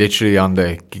 I'm literally on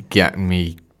the getting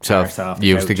myself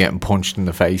used to getting punched in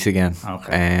the face again.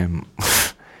 Okay. I'm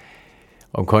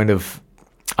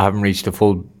I haven't reached the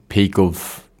full peak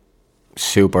of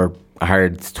super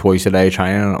hard twice a day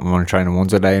training. I'm only training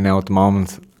once a day now at the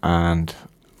moment, and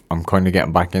I'm kind of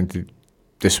getting back into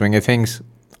the swing of things.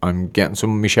 I'm getting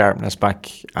some of my sharpness back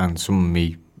and some of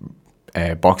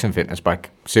my boxing fitness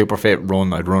back. Super fit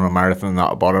run. I'd run a marathon,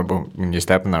 not a bother, but when you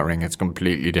step in that ring, it's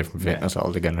completely different fitness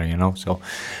altogether, you know. So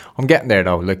I'm getting there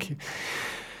though. Like,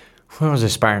 when was I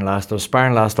sparring last? I was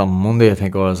sparring last on Monday, I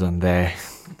think it was, and it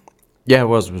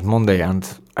was Monday, and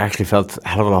I actually felt a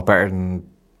hell of a lot better than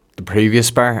the previous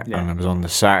spar, and it was on the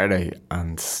Saturday,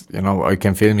 and you know, I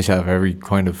can feel myself every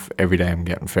day I'm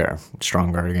getting fitter,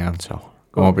 stronger again, so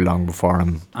it won't be long before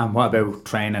I'm... And what about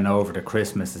training over the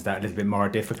Christmas? Is that a little bit more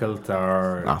difficult,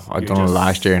 or... No, I've done it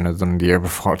last year and I've done it the year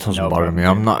before. It doesn't bother me.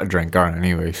 I'm not a drinker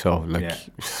anyway, so like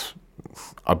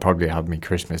I'll probably have my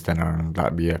Christmas dinner and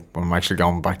that'll be it. I'm actually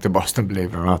going back to Boston,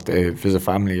 believe it or not, to visit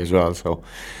family as well, so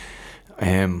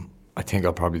I think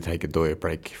I'll probably take a diet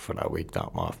break for that week that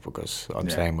I'm off, because I'm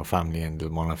staying with family and they'll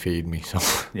want to feed me. So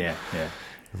yeah.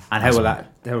 And how will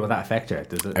that affect you?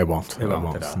 Does it? It won't.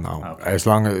 No. Okay. As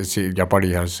long as your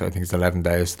body has, I think it's 11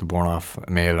 days to burn off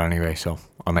a meal anyway. So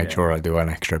I'll make sure I do an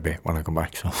extra bit when I come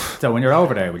back. So when you're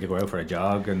over there, will you go out for a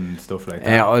jog and stuff like that?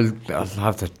 Yeah, I'll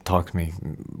have to talk to my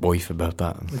wife about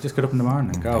that. We'll just get up in the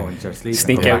morning and go and just sleep.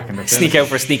 Sneak out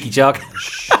for a sneaky jog.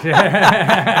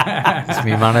 It's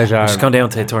me manager. Just come down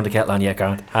to turn the kettle on. Yeah,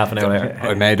 Grant. Half an hour later.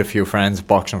 I made a few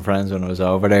boxing friends when I was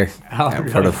over there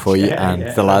for the fight,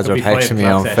 and the lads are texting me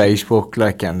on Facebook,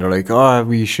 like, and they're like, "Oh,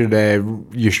 you should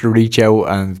reach out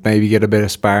and maybe get a bit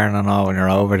of sparring and all when you're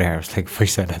over there." I was like, if I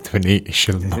said that to Anita,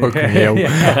 she'll knock me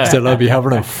out. Still, I'll be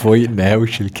having a fight now.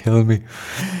 She'll kill me.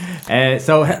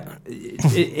 So,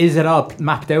 is it all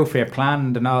mapped out for you,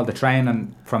 planned and all the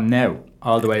training from now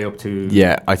all the way up to?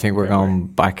 Yeah, I think we're going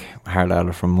back hard at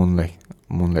it from Monday.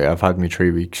 I've had me 3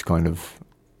 weeks kind of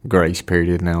grace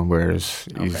period now, whereas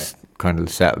he's kind of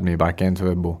settled me back into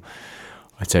it. But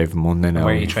I'd say from Monday now.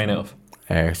 Where are you training out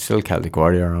of? Still Celtic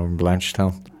Warrior over in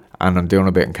Blanchetown. And I'm doing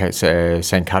a bit in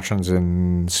St. Catherine's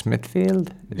in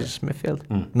Smithfield. Is it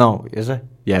Smithfield? No, is it?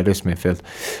 Yeah, it is Smithfield.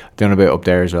 Doing a bit up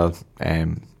there as well.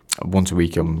 Once a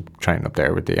week I'm training up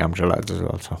there with the amateur lads as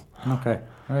well. So. Okay,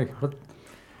 right. But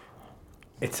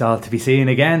it's all to be seen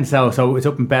again. So it's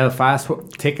up in Belfast.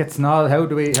 What tickets and all? How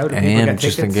do people get tickets?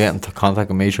 Just get into contact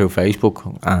with me through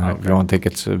Facebook. If you want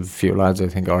tickets, a few lads I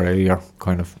think already are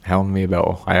kind of hounding me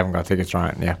about. I haven't got tickets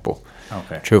right yet, but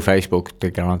through Facebook they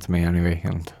get on to me anyway,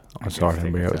 and I'll sort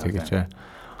anybody out with tickets. Yeah.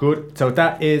 Good. So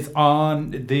that is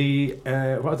on the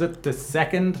what was it? The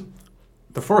 2nd,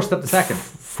 the 1st of the 2nd.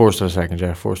 1st of the 2nd,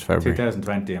 yeah, 1st February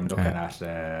 2020. I'm looking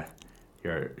at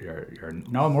your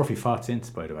Noel Murphy fought since,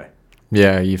 by the way.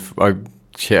 Yeah, it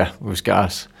was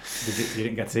gas. You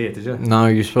didn't get to see it, did you? No,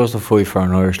 you're supposed to fight for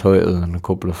an Irish title, and a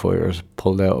couple of fighters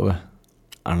pulled out of it.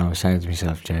 And I was saying to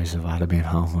myself, "Jeez, if I had been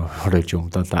home, I would have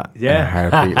jumped at that in a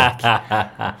heartbeat."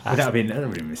 Would that have been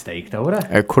a mistake, though, would it?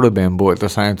 It could have been, but at the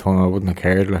same time, I wouldn't have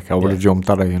cared. Like, I would have jumped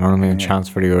at it, you know what I mean? Chance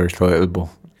for the Irish title, but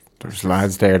there's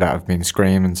lads there that have been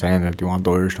screaming, saying that they want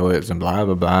the Irish titles and blah,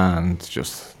 blah, blah, and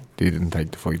just, they didn't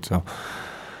take the fight, so.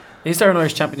 Is there an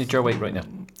Irish champion at your weight right now?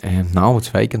 No, it's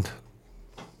vacant.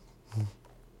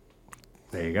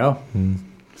 There you go.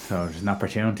 So there's an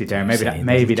opportunity there.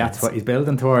 Maybe that's what he's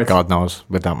building towards. God knows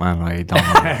with that man. I don't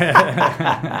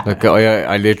know. Like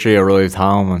I literally arrived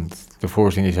home, and the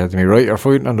first thing he said to me, "Right, you're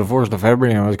fighting on the 1st of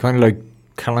February." And I was kind of like,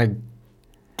 "Can I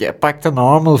get back to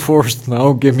normal first?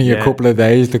 No, give me a couple of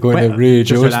days to kind of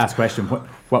readjust." Just the last question: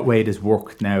 What way does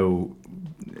work now?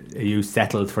 Are you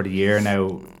settled for the year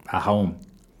now at home?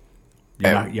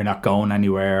 You're not going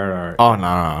anywhere, or? Oh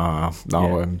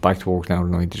no! I'm back to work now. The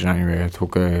 9th of January. I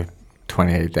took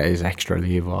 28 days extra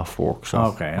leave off work. So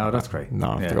okay, that's great.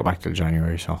 No, I have to go back till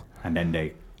January. So. And then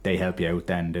they help you out.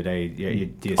 Then do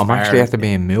they? I'm actually after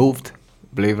being moved.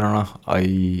 Believe it or not,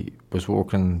 I was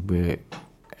working with a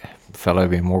fella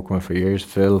I've been working with for years,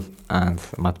 Phil, and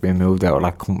I'm after being moved out of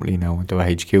that company now into a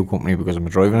HQ company because I'm a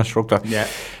driving instructor. Yeah.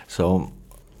 So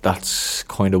that's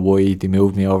kind of why they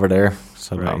moved me over there.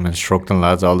 So that I'm instructing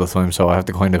lads all the time. So I have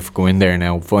to kind of go in there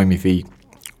now, find my feet,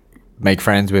 make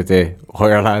friends with the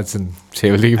higher lads, and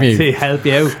see what they give me. See, help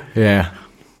you out. Yeah.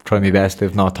 Try my best.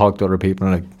 If not, talk to other people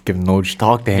and like give them a nudge.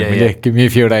 Talk to him. Yeah. Give me a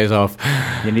few days off.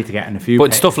 You need to get in a few,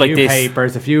 stuff like this,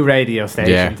 papers, a few radio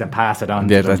stations, and pass it on.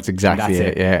 Yeah, to them. That's exactly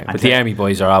it. Yeah. But the army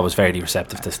boys are always very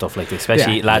receptive to stuff like this,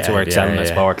 especially lads who are excelling in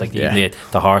sport, like even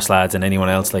the horse lads and anyone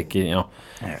else, like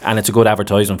and it's a good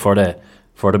advertisement for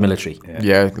the military.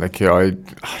 I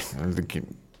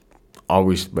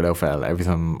always, without fail, every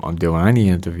time I'm doing any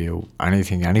interview,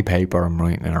 anything, any paper I'm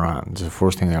writing around, the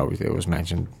first thing I always do is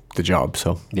mention the job.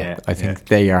 So I think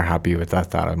they are happy with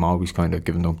that I'm always kind of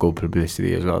giving them good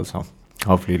publicity as well. So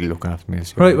hopefully they're looking after me.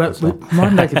 Right, well, we'll more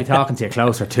than likely be talking to you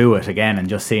closer to it again and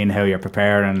just seeing how you're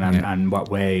preparing and what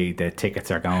way the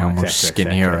tickets are going. How much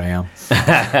skinnier I am.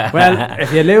 Well,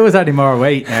 if you lose any more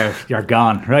weight now, you're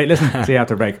gone. Right, listen, see you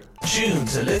after the break. Tune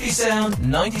to Liffey Sound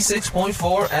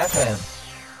 96.4 FM.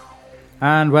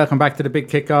 And welcome back to the big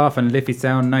kickoff and Liffey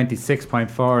Sound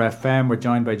 96.4 FM. We're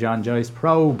joined by John Joyce,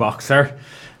 pro boxer,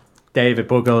 David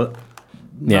Bugle,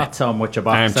 not so much a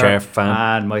boxer, Armchair fan.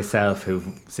 and myself who've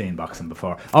seen boxing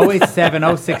before.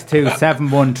 087 062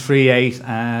 7138.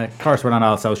 Of course, we're on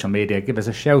all social media. Give us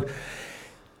a shout.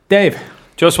 Dave.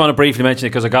 Just want to briefly mention it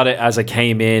because I got it as I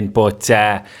came in, but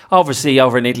obviously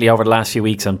over in Italy over the last few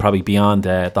weeks and probably beyond,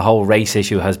 the whole race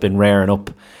issue has been rearing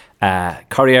up.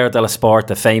 Corriere dello Sport,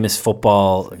 the famous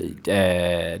football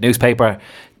newspaper,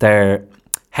 their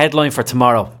headline for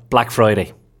tomorrow, Black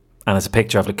Friday, and it's a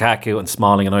picture of Lukaku and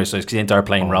Smalling and others because Inter are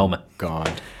playing Roma.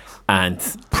 God. And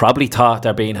probably thought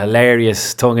they're being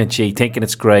hilarious, tongue-in-cheek, thinking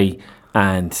it's great.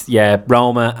 And yeah,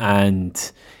 Roma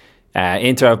and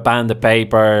Inter have banned the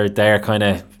paper. They're kind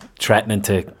of threatening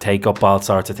to take up all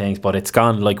sorts of things, but it's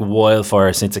gone like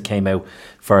wildfire since it came out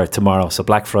for tomorrow. So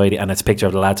Black Friday, and it's a picture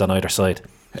of the lads on either side.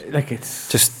 Like, it's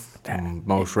just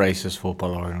most racist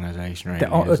football organisation, right?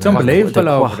 it's unbelievable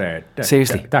over there.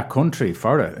 Seriously, that country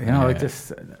for it. You know,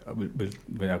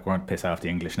 we're going to piss off the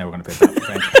English now. We're going to piss off the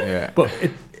French. But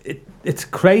it's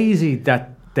crazy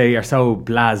that they are so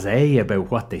blasé about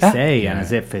what they say, and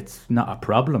as if it's not a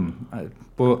problem.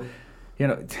 But you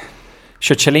know.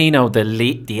 Sure, Cellino,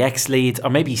 the ex-lead, or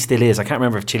maybe he still is. I can't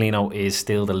remember if Cellino is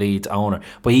still the lead owner,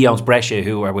 but he owns Brescia,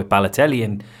 who are with Balotelli,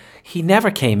 and he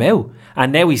never came out.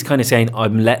 And now he's kind of saying,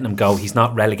 I'm letting him go. He's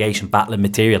not relegation battling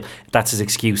material. That's his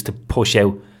excuse to push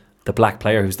out the black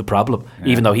player who's the problem,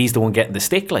 even though he's the one getting the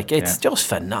stick. Like, it's just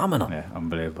phenomenal. Yeah,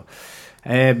 unbelievable.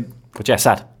 But yeah,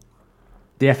 sad.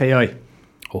 The FAI.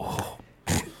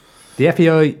 The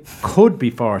FAI could be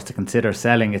forced to consider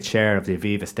selling its share of the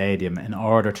Aviva Stadium in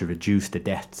order to reduce the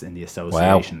debts in the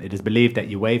association. Wow. It is believed that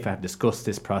UEFA have discussed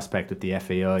this prospect with the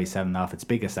FAI selling off its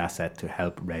biggest asset to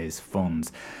help raise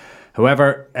funds.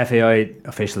 However, FAI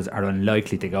officials are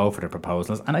unlikely to go for the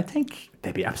proposals, and I think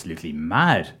they'd be absolutely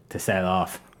mad to sell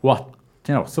off what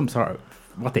they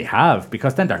have,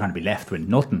 because then they're going to be left with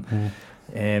nothing.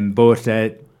 But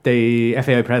the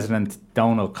FAI president,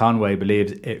 Donald Conway,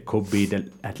 believes it could be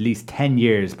at least 10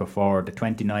 years before the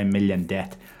 29 million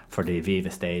debt for the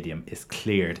Aviva Stadium is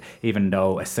cleared, even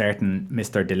though a certain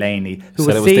Mr. Delaney, who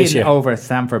was seen over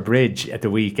Stamford Bridge at the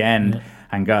weekend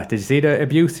and did you see the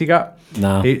abuse he got?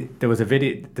 No. There was a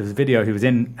video, he was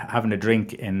in having a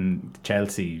drink in the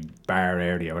Chelsea bar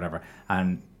area or whatever,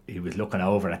 and he was looking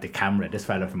over at the camera. This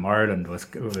fella from Ireland was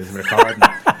recording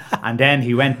and then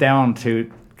he went down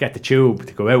to get the tube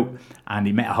to go out, and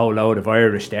he met a whole load of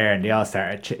Irish there, and they all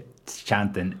started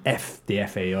chanting F the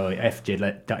FAI, F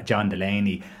John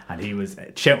Delaney, and he was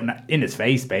shouting in his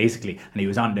face basically, and he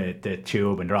was on the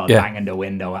tube, and they're all banging the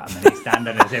window at him, and he's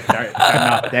standing as if they're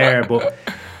not there. But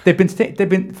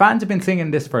fans have been singing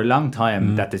this for a long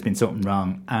time, that there's been something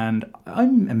wrong, and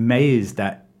I'm amazed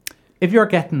that if you're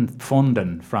getting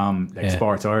funding from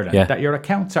Sports Ireland, that your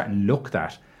accounts aren't looked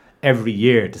at every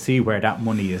year to see where that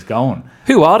money is going.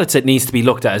 Who audits it needs to be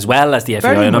looked at as well as the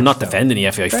FAI, and I'm not defending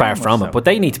the FAI, far from it, but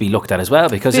they need to be looked at as well,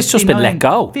 because it's just been let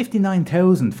go.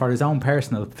 59,000 for his own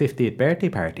personal 50th birthday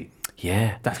party.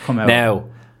 Yeah. That's come out. Now,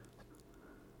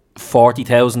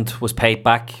 40,000 was paid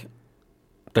back.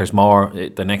 There's more,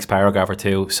 the next paragraph or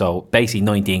two, so basically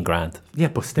 19 grand. Yeah,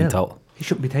 but still, in total. He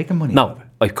shouldn't be taking money out of it.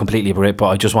 I completely agree, but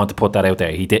I just want to put that out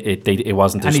there. He did. It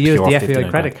wasn't. And he used the FAI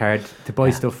credit card to buy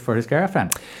stuff for his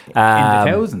girlfriend in the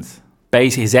thousands.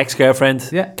 Basically, his ex-girlfriend.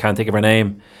 Can't think of her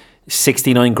name.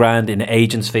 69 grand in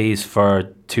agents' fees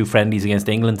for 2 friendlies against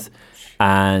England,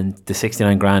 and the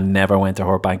 69 grand never went to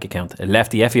her bank account. It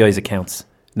left the FAI's accounts,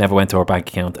 never went to her bank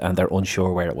account, and they're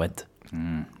unsure where it went.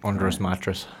 Under his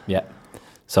mattress. Yeah.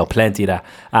 So plenty of that.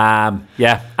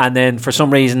 And then for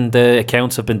some reason the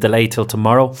accounts have been delayed till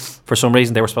tomorrow. For some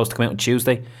reason they were supposed to come out on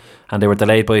Tuesday, and they were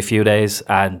delayed by a few days,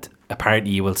 and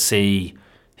apparently you will see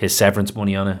his severance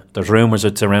money on it. There's rumours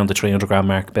it's around the 300 grand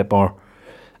mark, a bit more.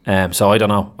 So I don't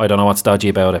know what's dodgy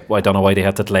about it. I don't know why they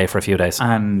had to delay for a few days.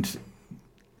 And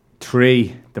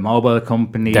the mobile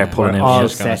company, they're pulling out. All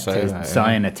set to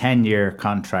sign a 10-year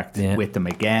contract with them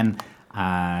again,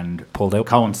 and pulled out,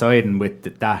 coinciding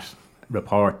with that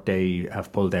report, they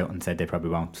have pulled out and said they probably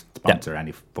won't sponsor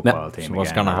any football team. So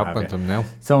what's going to happen to them now?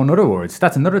 So in other words,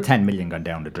 that's another 10 million gone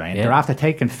down the drain. They're after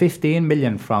taking 15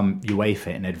 million from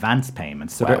UEFA in advance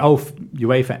payments, so they're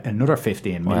UEFA another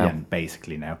 15 million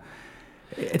basically now.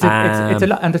 It's a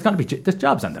lot, and there's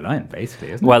jobs on the line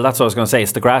basically, isn't it? Well, that's what I was going to say.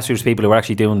 It's the grassroots people who are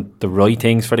actually doing the right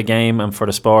things for the game and for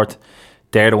the sport.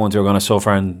 They're the ones who are going to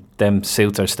suffer, and them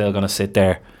suits are still going to sit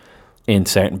there in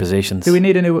certain positions. Do we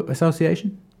need a new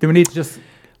association? Do we need to just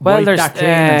wipe that clean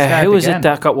and start who was again? it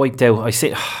that got wiped out? I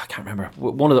can't remember.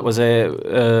 One of that was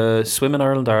a Swim in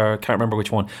Ireland, or I can't remember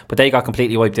which one. But they got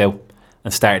completely wiped out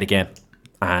and started again.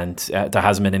 and there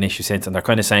hasn't been an issue since. And they're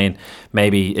kind of saying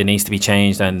maybe it needs to be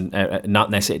changed, and not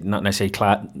necessarily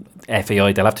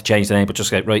FAI. They'll have to change the name, but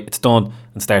just get right. It's done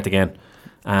and start again,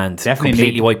 and Definitely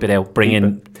completely wipe it out. Bring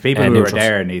in the people who neutrals. were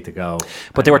there need to go.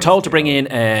 But they were told to bring in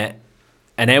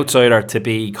an outsider to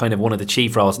be kind of one of the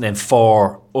chief roles, and then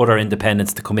 4 other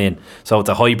independents to come in. So it's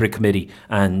a hybrid committee,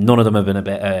 and none of them have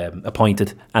been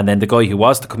appointed. And then the guy who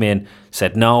was to come in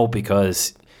said no,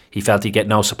 because he felt he'd get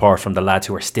no support from the lads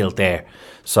who are still there.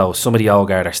 So some of the old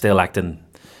guard are still acting,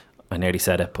 I nearly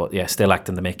said it, but yeah, still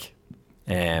acting the Mick.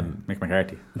 Mick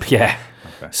McCarthy. Yeah.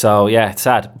 Okay. So yeah, it's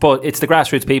sad. But it's the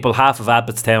grassroots people, half of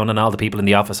Abbottstown and all the people in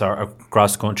the office are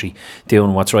across the country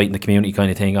doing what's right in the community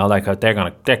kind of thing. All that,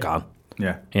 they're gone.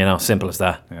 Yeah. You know, simple as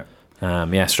that. Yeah.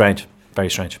 Yeah, strange. Very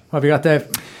strange. What have you got, Dave?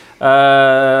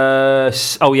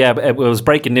 Oh yeah, it was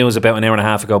breaking news about an hour and a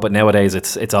half ago, but nowadays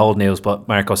it's old news. But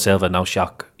Marco Silva, no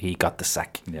shock, he got the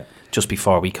sack just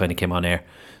before we kind of came on air.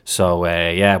 So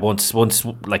yeah, once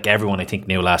like everyone I think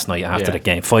knew last night after the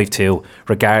game, 5-2,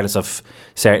 regardless of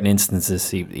certain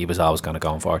instances, he was always going to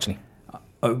go, unfortunately.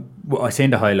 I seen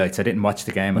the highlights. I didn't watch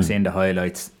the game. I seen the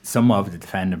highlights. Some of the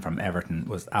defending from Everton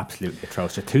was absolutely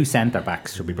atrocious. 2 centre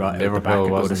backs should be brought out the back. Liverpool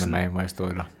wasn't the main West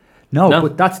either. No,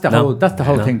 but that's the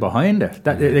whole thing behind it.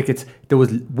 There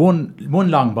was one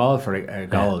long ball for a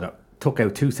goal that took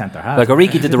out 2 centre halves. Like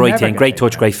Origi did the right thing, great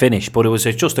touch, great finish, but it was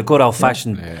just a good old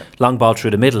fashioned long ball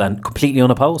through the middle and completely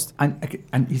unopposed. And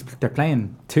they're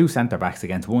playing 2 centre backs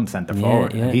against 1 centre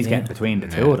forward, and he's getting between the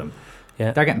 2 of them.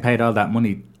 Yeah. They're getting paid all that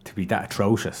money to be that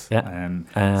atrocious.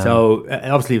 So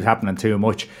obviously it was happening too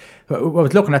much. But I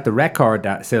was looking at the record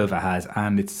that Silva has,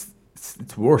 and it's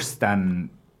worse than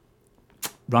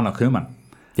Ronald Koeman.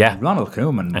 Yeah, Ronald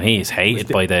Koeman, and he is hated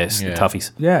by the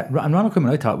Toffees. Yeah, and Ronald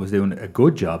Koeman I thought was doing a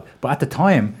good job, but at the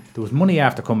time there was money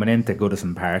after coming into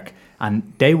Goodison Park,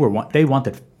 and they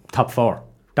wanted top 4.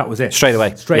 That was it. Straight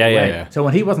away. Yeah. So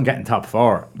when he wasn't getting top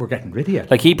 4, we're getting rid of you.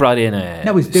 Like he brought in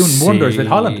now he's doing wonders with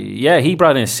Holland. Yeah, he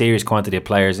brought in a serious quantity of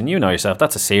players, and you know yourself,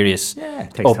 that's a serious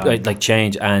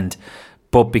change.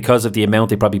 But because of the amount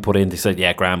they probably put in, they said,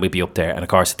 yeah, grand, we'd be up there. And of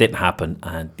course, it didn't happen.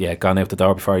 And yeah, gone out the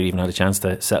door before he even had a chance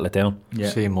to settle it down. Yeah.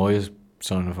 See Moyes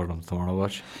signing for them tomorrow,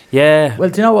 watch. Yeah. Well,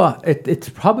 do you know what? It's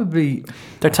probably...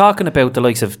 They're talking about the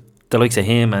likes of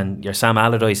him and your Sam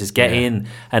Allardyce is get in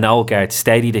an old guard,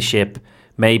 steady the ship,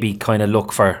 maybe kind of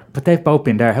look for... But they've both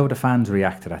been there. How would the fans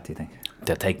react to that, do you think?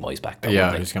 They'll take Moyes back.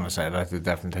 I was going to say that. They'll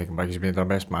definitely take him back. He's been their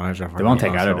best manager. They won't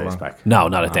take Allardyce back. No,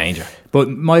 not a danger. But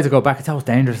Moyes will go back. It's always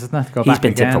dangerous, isn't it? To go He's back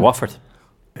been again. tipped for Watford.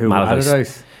 Who,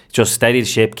 Allardyce? Just steady the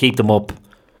ship, keep them up,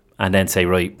 and then say,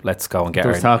 right, let's go and get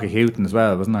There was talk of Houghton as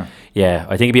well, wasn't there? Yeah,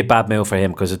 I think it'd be a bad move for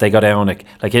him, because if they go down,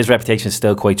 like his reputation is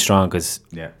still quite strong, because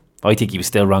I think he was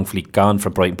still wrongfully gone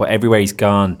from Brighton, but everywhere he's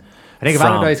gone... I think if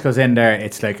Allardyce goes in there,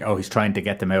 it's like, he's trying to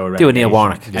get them out of do a Neil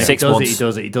Warnock. 6 months. He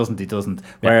does it. He doesn't.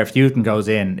 Where if Houghton goes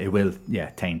in, it will,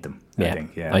 taint them. I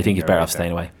think he's better off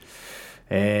staying away.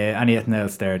 Anything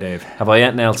else there, Dave? Have I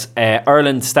anything else?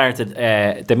 Ireland started,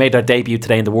 they made their debut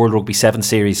today in the World Rugby 7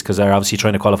 series, because they're obviously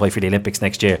trying to qualify for the Olympics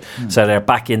next year. So they're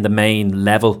back in the main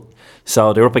level.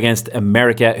 So they're up against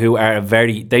America, who are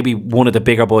they be one of the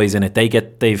bigger boys in it. I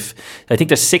think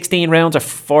there's 16 rounds or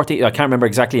 40. I can't remember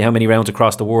exactly how many rounds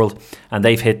across the world, and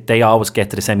they always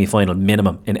get to the semi-final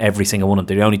minimum in every single one of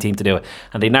them. They're the only team to do it,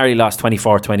 and they narrowly lost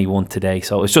 24-21 today.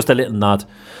 So it's just a little nod,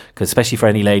 because especially for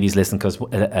any ladies listening, because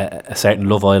a certain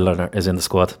Love Islander is in the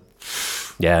squad.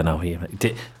 Yeah, no,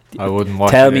 I wouldn't watch.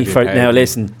 Tell me for now.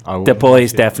 Listen, the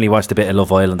boys definitely watched a bit of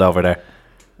Love Island over there.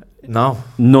 No,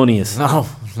 none of us.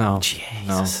 No.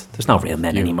 Jesus, there's no real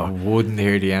men anymore. You wouldn't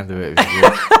hear the end of it.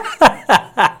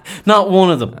 Not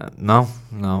one of them. No.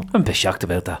 I'm a bit shocked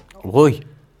about that. Why?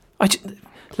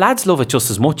 Lads love it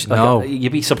just as much. No,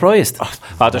 you'd be surprised.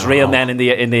 There's real men in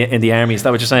the army. Is that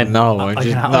what you're saying? No, no. I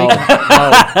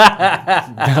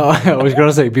was going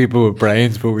to say people with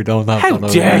brains, but we don't have. How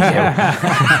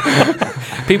dare you?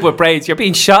 People with brains, you're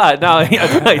being shot at. No,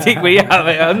 I think we have.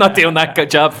 I'm not doing that good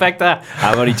job. Fact that.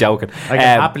 I'm only joking. I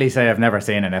can happily say I've never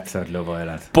seen an episode of Love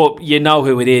Island. But you know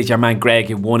who it is, your man Greg,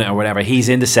 who won it or whatever. He's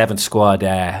in the 7th squad.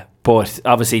 But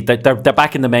obviously they're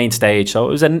back in the main stage.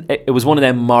 So it was one of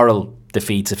them moral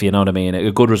defeats, if you know what I mean.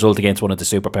 A good result against one of the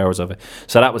superpowers of it.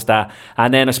 So that was that.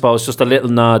 And then I suppose just a little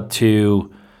nod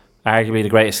to arguably the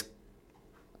greatest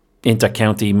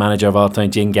inter-county manager of all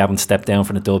time. Jim Gavin stepped down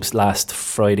from the Dubs last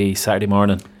Saturday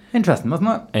morning. Interesting,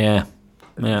 wasn't it? Yeah.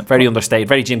 Very understated.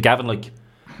 Very Jim Gavin like.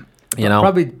 You know,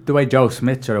 probably the way Joe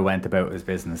Smith should have went about his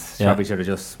business. Probably should have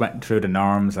just went through the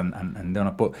norms and done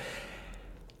it. But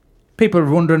people are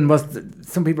wondering,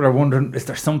 some people are wondering, is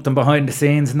there something behind the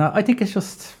scenes? And I think it's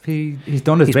just he's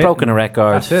done his bit. He's broken a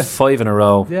record, 5 in a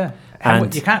row. Yeah.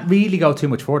 And you can't really go too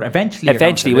much forward. Eventually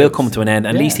it will come to an end.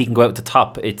 At least he can go out the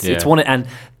top. It's one, and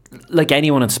like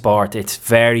anyone in sport, it's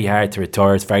very hard to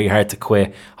retire. It's very hard to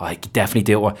quit. I could definitely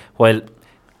do it. Well,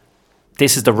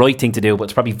 this is the right thing to do, but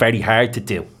it's probably very hard to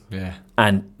do. Yeah.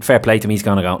 And fair play to me, he's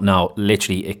going to go, no,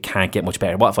 literally, it can't get much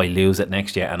better. What if I lose it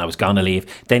next year and I was going to leave?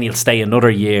 Then he'll stay another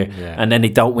year, and then they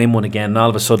don't win one again, and all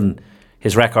of a sudden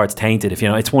his record's tainted.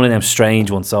 It's one of them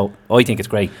strange ones. So I think it's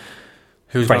great.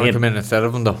 Who's going to come in instead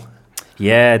of him, though?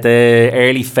 Yeah, the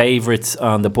early favourites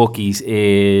on the bookies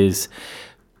is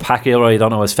Pacquiao. I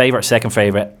don't know his favourite, second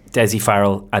favourite, Desi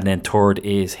Farrell, and then third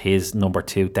is his number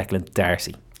 2, Declan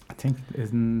Darcy. I think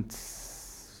is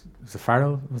it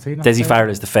Farrell? Was he not Desi Farrell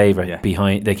is the favourite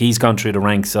behind. Like, he's gone through the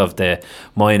ranks of the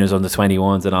minors on the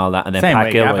 21s and all that, and then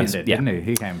Pacquiao didn't he?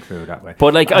 He came through that way.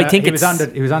 But like, I think he was on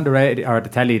the radio or the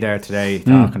telly there today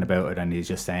talking about it, and he's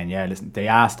just saying, listen, they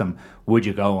asked him, would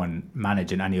you go and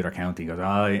manage in any other county? He goes,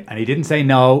 and he didn't say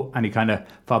no, and he kind of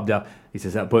fobbed up. He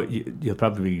says, but you'll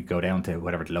probably go down to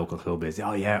whatever the local club is.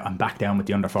 Oh yeah, I'm back down with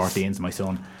the under 14s, my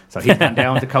son. So he's gone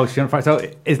down to coach the under 14s.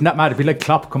 So isn't that mad? It'd be like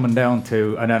Klopp coming down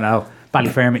to, I don't know,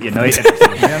 Ballyfermot United.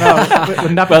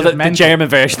 Wouldn't that be the German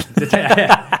version?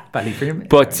 Ballyfermot.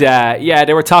 But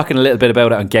they were talking a little bit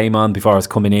about it on Game On before I was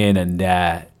coming in, and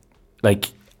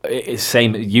it's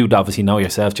same. You'd obviously know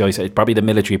yourself, Joyce. Probably the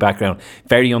military background,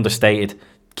 very understated.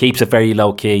 Keeps it very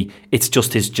low key. It's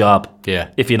just his job. Yeah.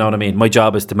 If you know what I mean. My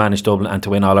job is to manage Dublin and to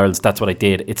win All Irelands. That's what I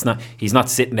did. It's not. He's not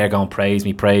sitting there going praise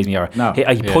me, or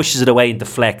he pushes it away and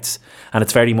deflects. And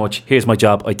it's very much, here's my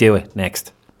job. I do it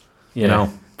next. You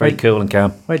know. Very cool and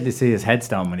calm. Wait till you see his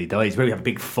headstone when he dies. We'll have a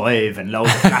big 5 and loads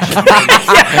of flashing lights.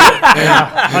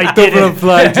 I did it.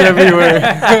 Flags everywhere.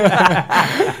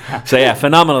 So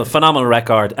phenomenal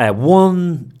record.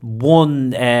 One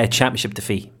championship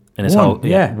defeat in his whole.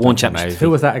 One championship. Who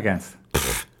was that against?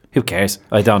 Who cares?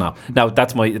 I don't know. No,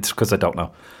 it's because I don't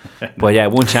know.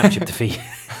 But one championship defeat.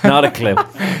 Not a clue.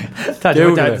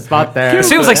 The spot there. As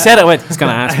soon as I said it, I went, he's going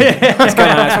to ask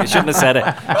me. Shouldn't have said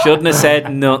it. Shouldn't have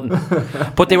said nothing.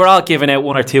 But they were all giving out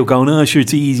one or two, going, oh, sure,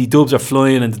 it's easy. Dubs are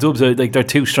flying, and the Dubs are like, they're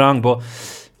too strong. But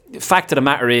the fact of the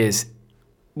matter is,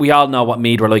 we all know what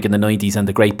Meath were like in the 90s and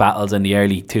the great battles in the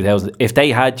early 2000s.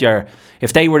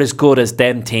 If they were as good as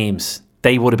them teams,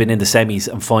 they would have been in the semis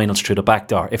and finals through the back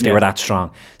door if they were that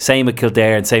strong. Same with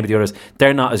Kildare and same with the others.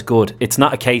 They're not as good. It's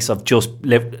not a case of just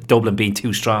Dublin being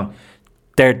too strong.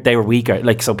 They were weaker.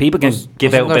 Like, so people can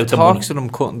give out about the money. Talks of them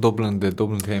cutting the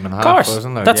Dublin team in half. Of course,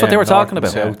 wasn't there? that's what they were talking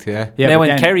about. South, now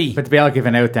when Kerry, but to be all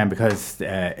given out then because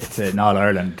it's an All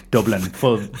Ireland Dublin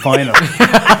full final.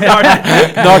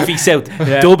 North v South,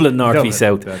 Dublin North v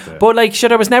South. But like, sure,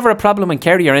 there was never a problem when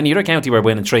Kerry or any other county were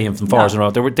winning 3 and 4s in a row.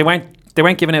 They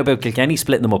weren't giving out about Kilkenny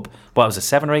splitting them up. What was it,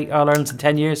 7 or 8 All Irelands in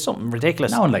 10 years? Something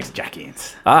ridiculous. No one likes Jack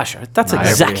Eanes. Sure. That's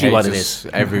exactly what it is.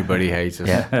 Everybody hates us.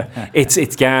 Yeah.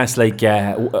 it's gas, like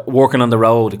working on the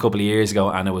road a couple of years ago,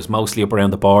 and it was mostly up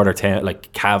around the border town,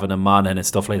 like Cavan and Monaghan and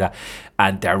stuff like that.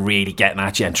 And they're really getting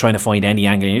at you and trying to find any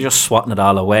angle, and you're just swatting it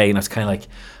all away. And it's kind of like,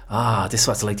 this is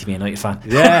what it's like to be a United fan.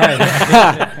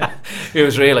 Yeah. It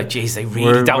was really like, geez, they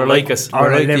really don't like us.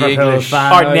 Or like Liverpool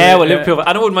fan. Or now a Liverpool fan.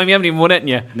 I don't mind, we haven't even won it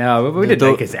yet. No, we didn't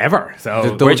like us ever.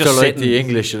 So we're just like sitting. the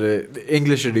English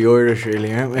or the Irish,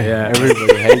 really, aren't we? Yeah.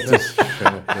 Everybody hates us.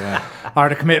 So, Or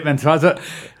the commitment, was it?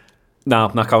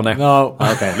 No, not going there. No.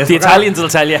 Okay. The Italians will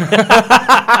tell you.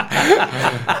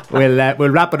 We'll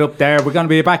wrap it up there. We're going to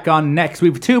be back on next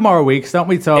week. 2 more weeks, don't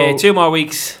we? So 2 more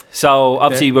weeks. So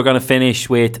obviously we're going to finish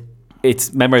with it's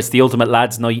the ultimate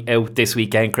lads night out this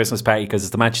weekend, Christmas party, because it's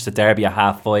the Manchester Derby at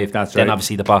 5:30. That's then right.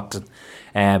 obviously the boxing.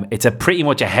 It's a pretty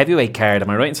much a heavyweight card. Am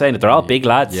I right in saying that they're all big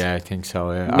lads? Yeah, I think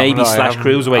so. Yeah. Maybe slash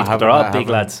cruiserweight, but they're all big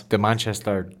lads. The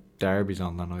Manchester Derby's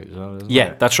on the night as well, isn't it?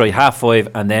 Yeah, that's right. 5:30,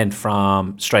 and then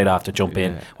from straight after jump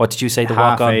in. What did you say? The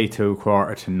walk on 8:30 to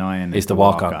 8:45 is the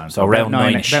walk on. So around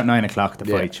 9ish. About 9 o'clock the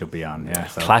fight should be on. Yeah.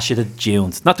 So. Clash of the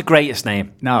Dunes. Not the greatest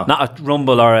name. No. Not a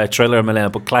Rumble or a Thriller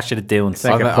Millennium, but Clash of the Dunes.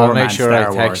 Like I'll make sure I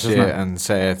Star text Wars, you isn't it? and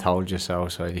say I told you so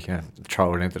you can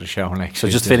throw it into the show next So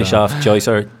week. just finish off, Joyce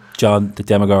or John, the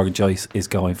Demogorgon Joyce is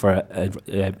going for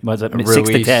was it 6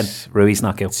 to 10? Ruiz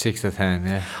knockout. 6 to 10,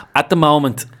 yeah. At the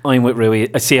moment, I'm with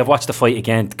Ruiz. I've watched the fight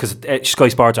again because Sky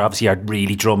Sports obviously are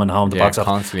really drumming home the box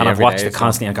office, constantly, and I've every watched day, it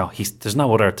constantly and go, there's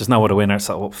no other winner.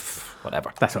 So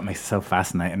whatever. That's what makes it so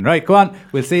fascinating. Right, go on.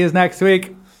 We'll see you next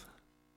week.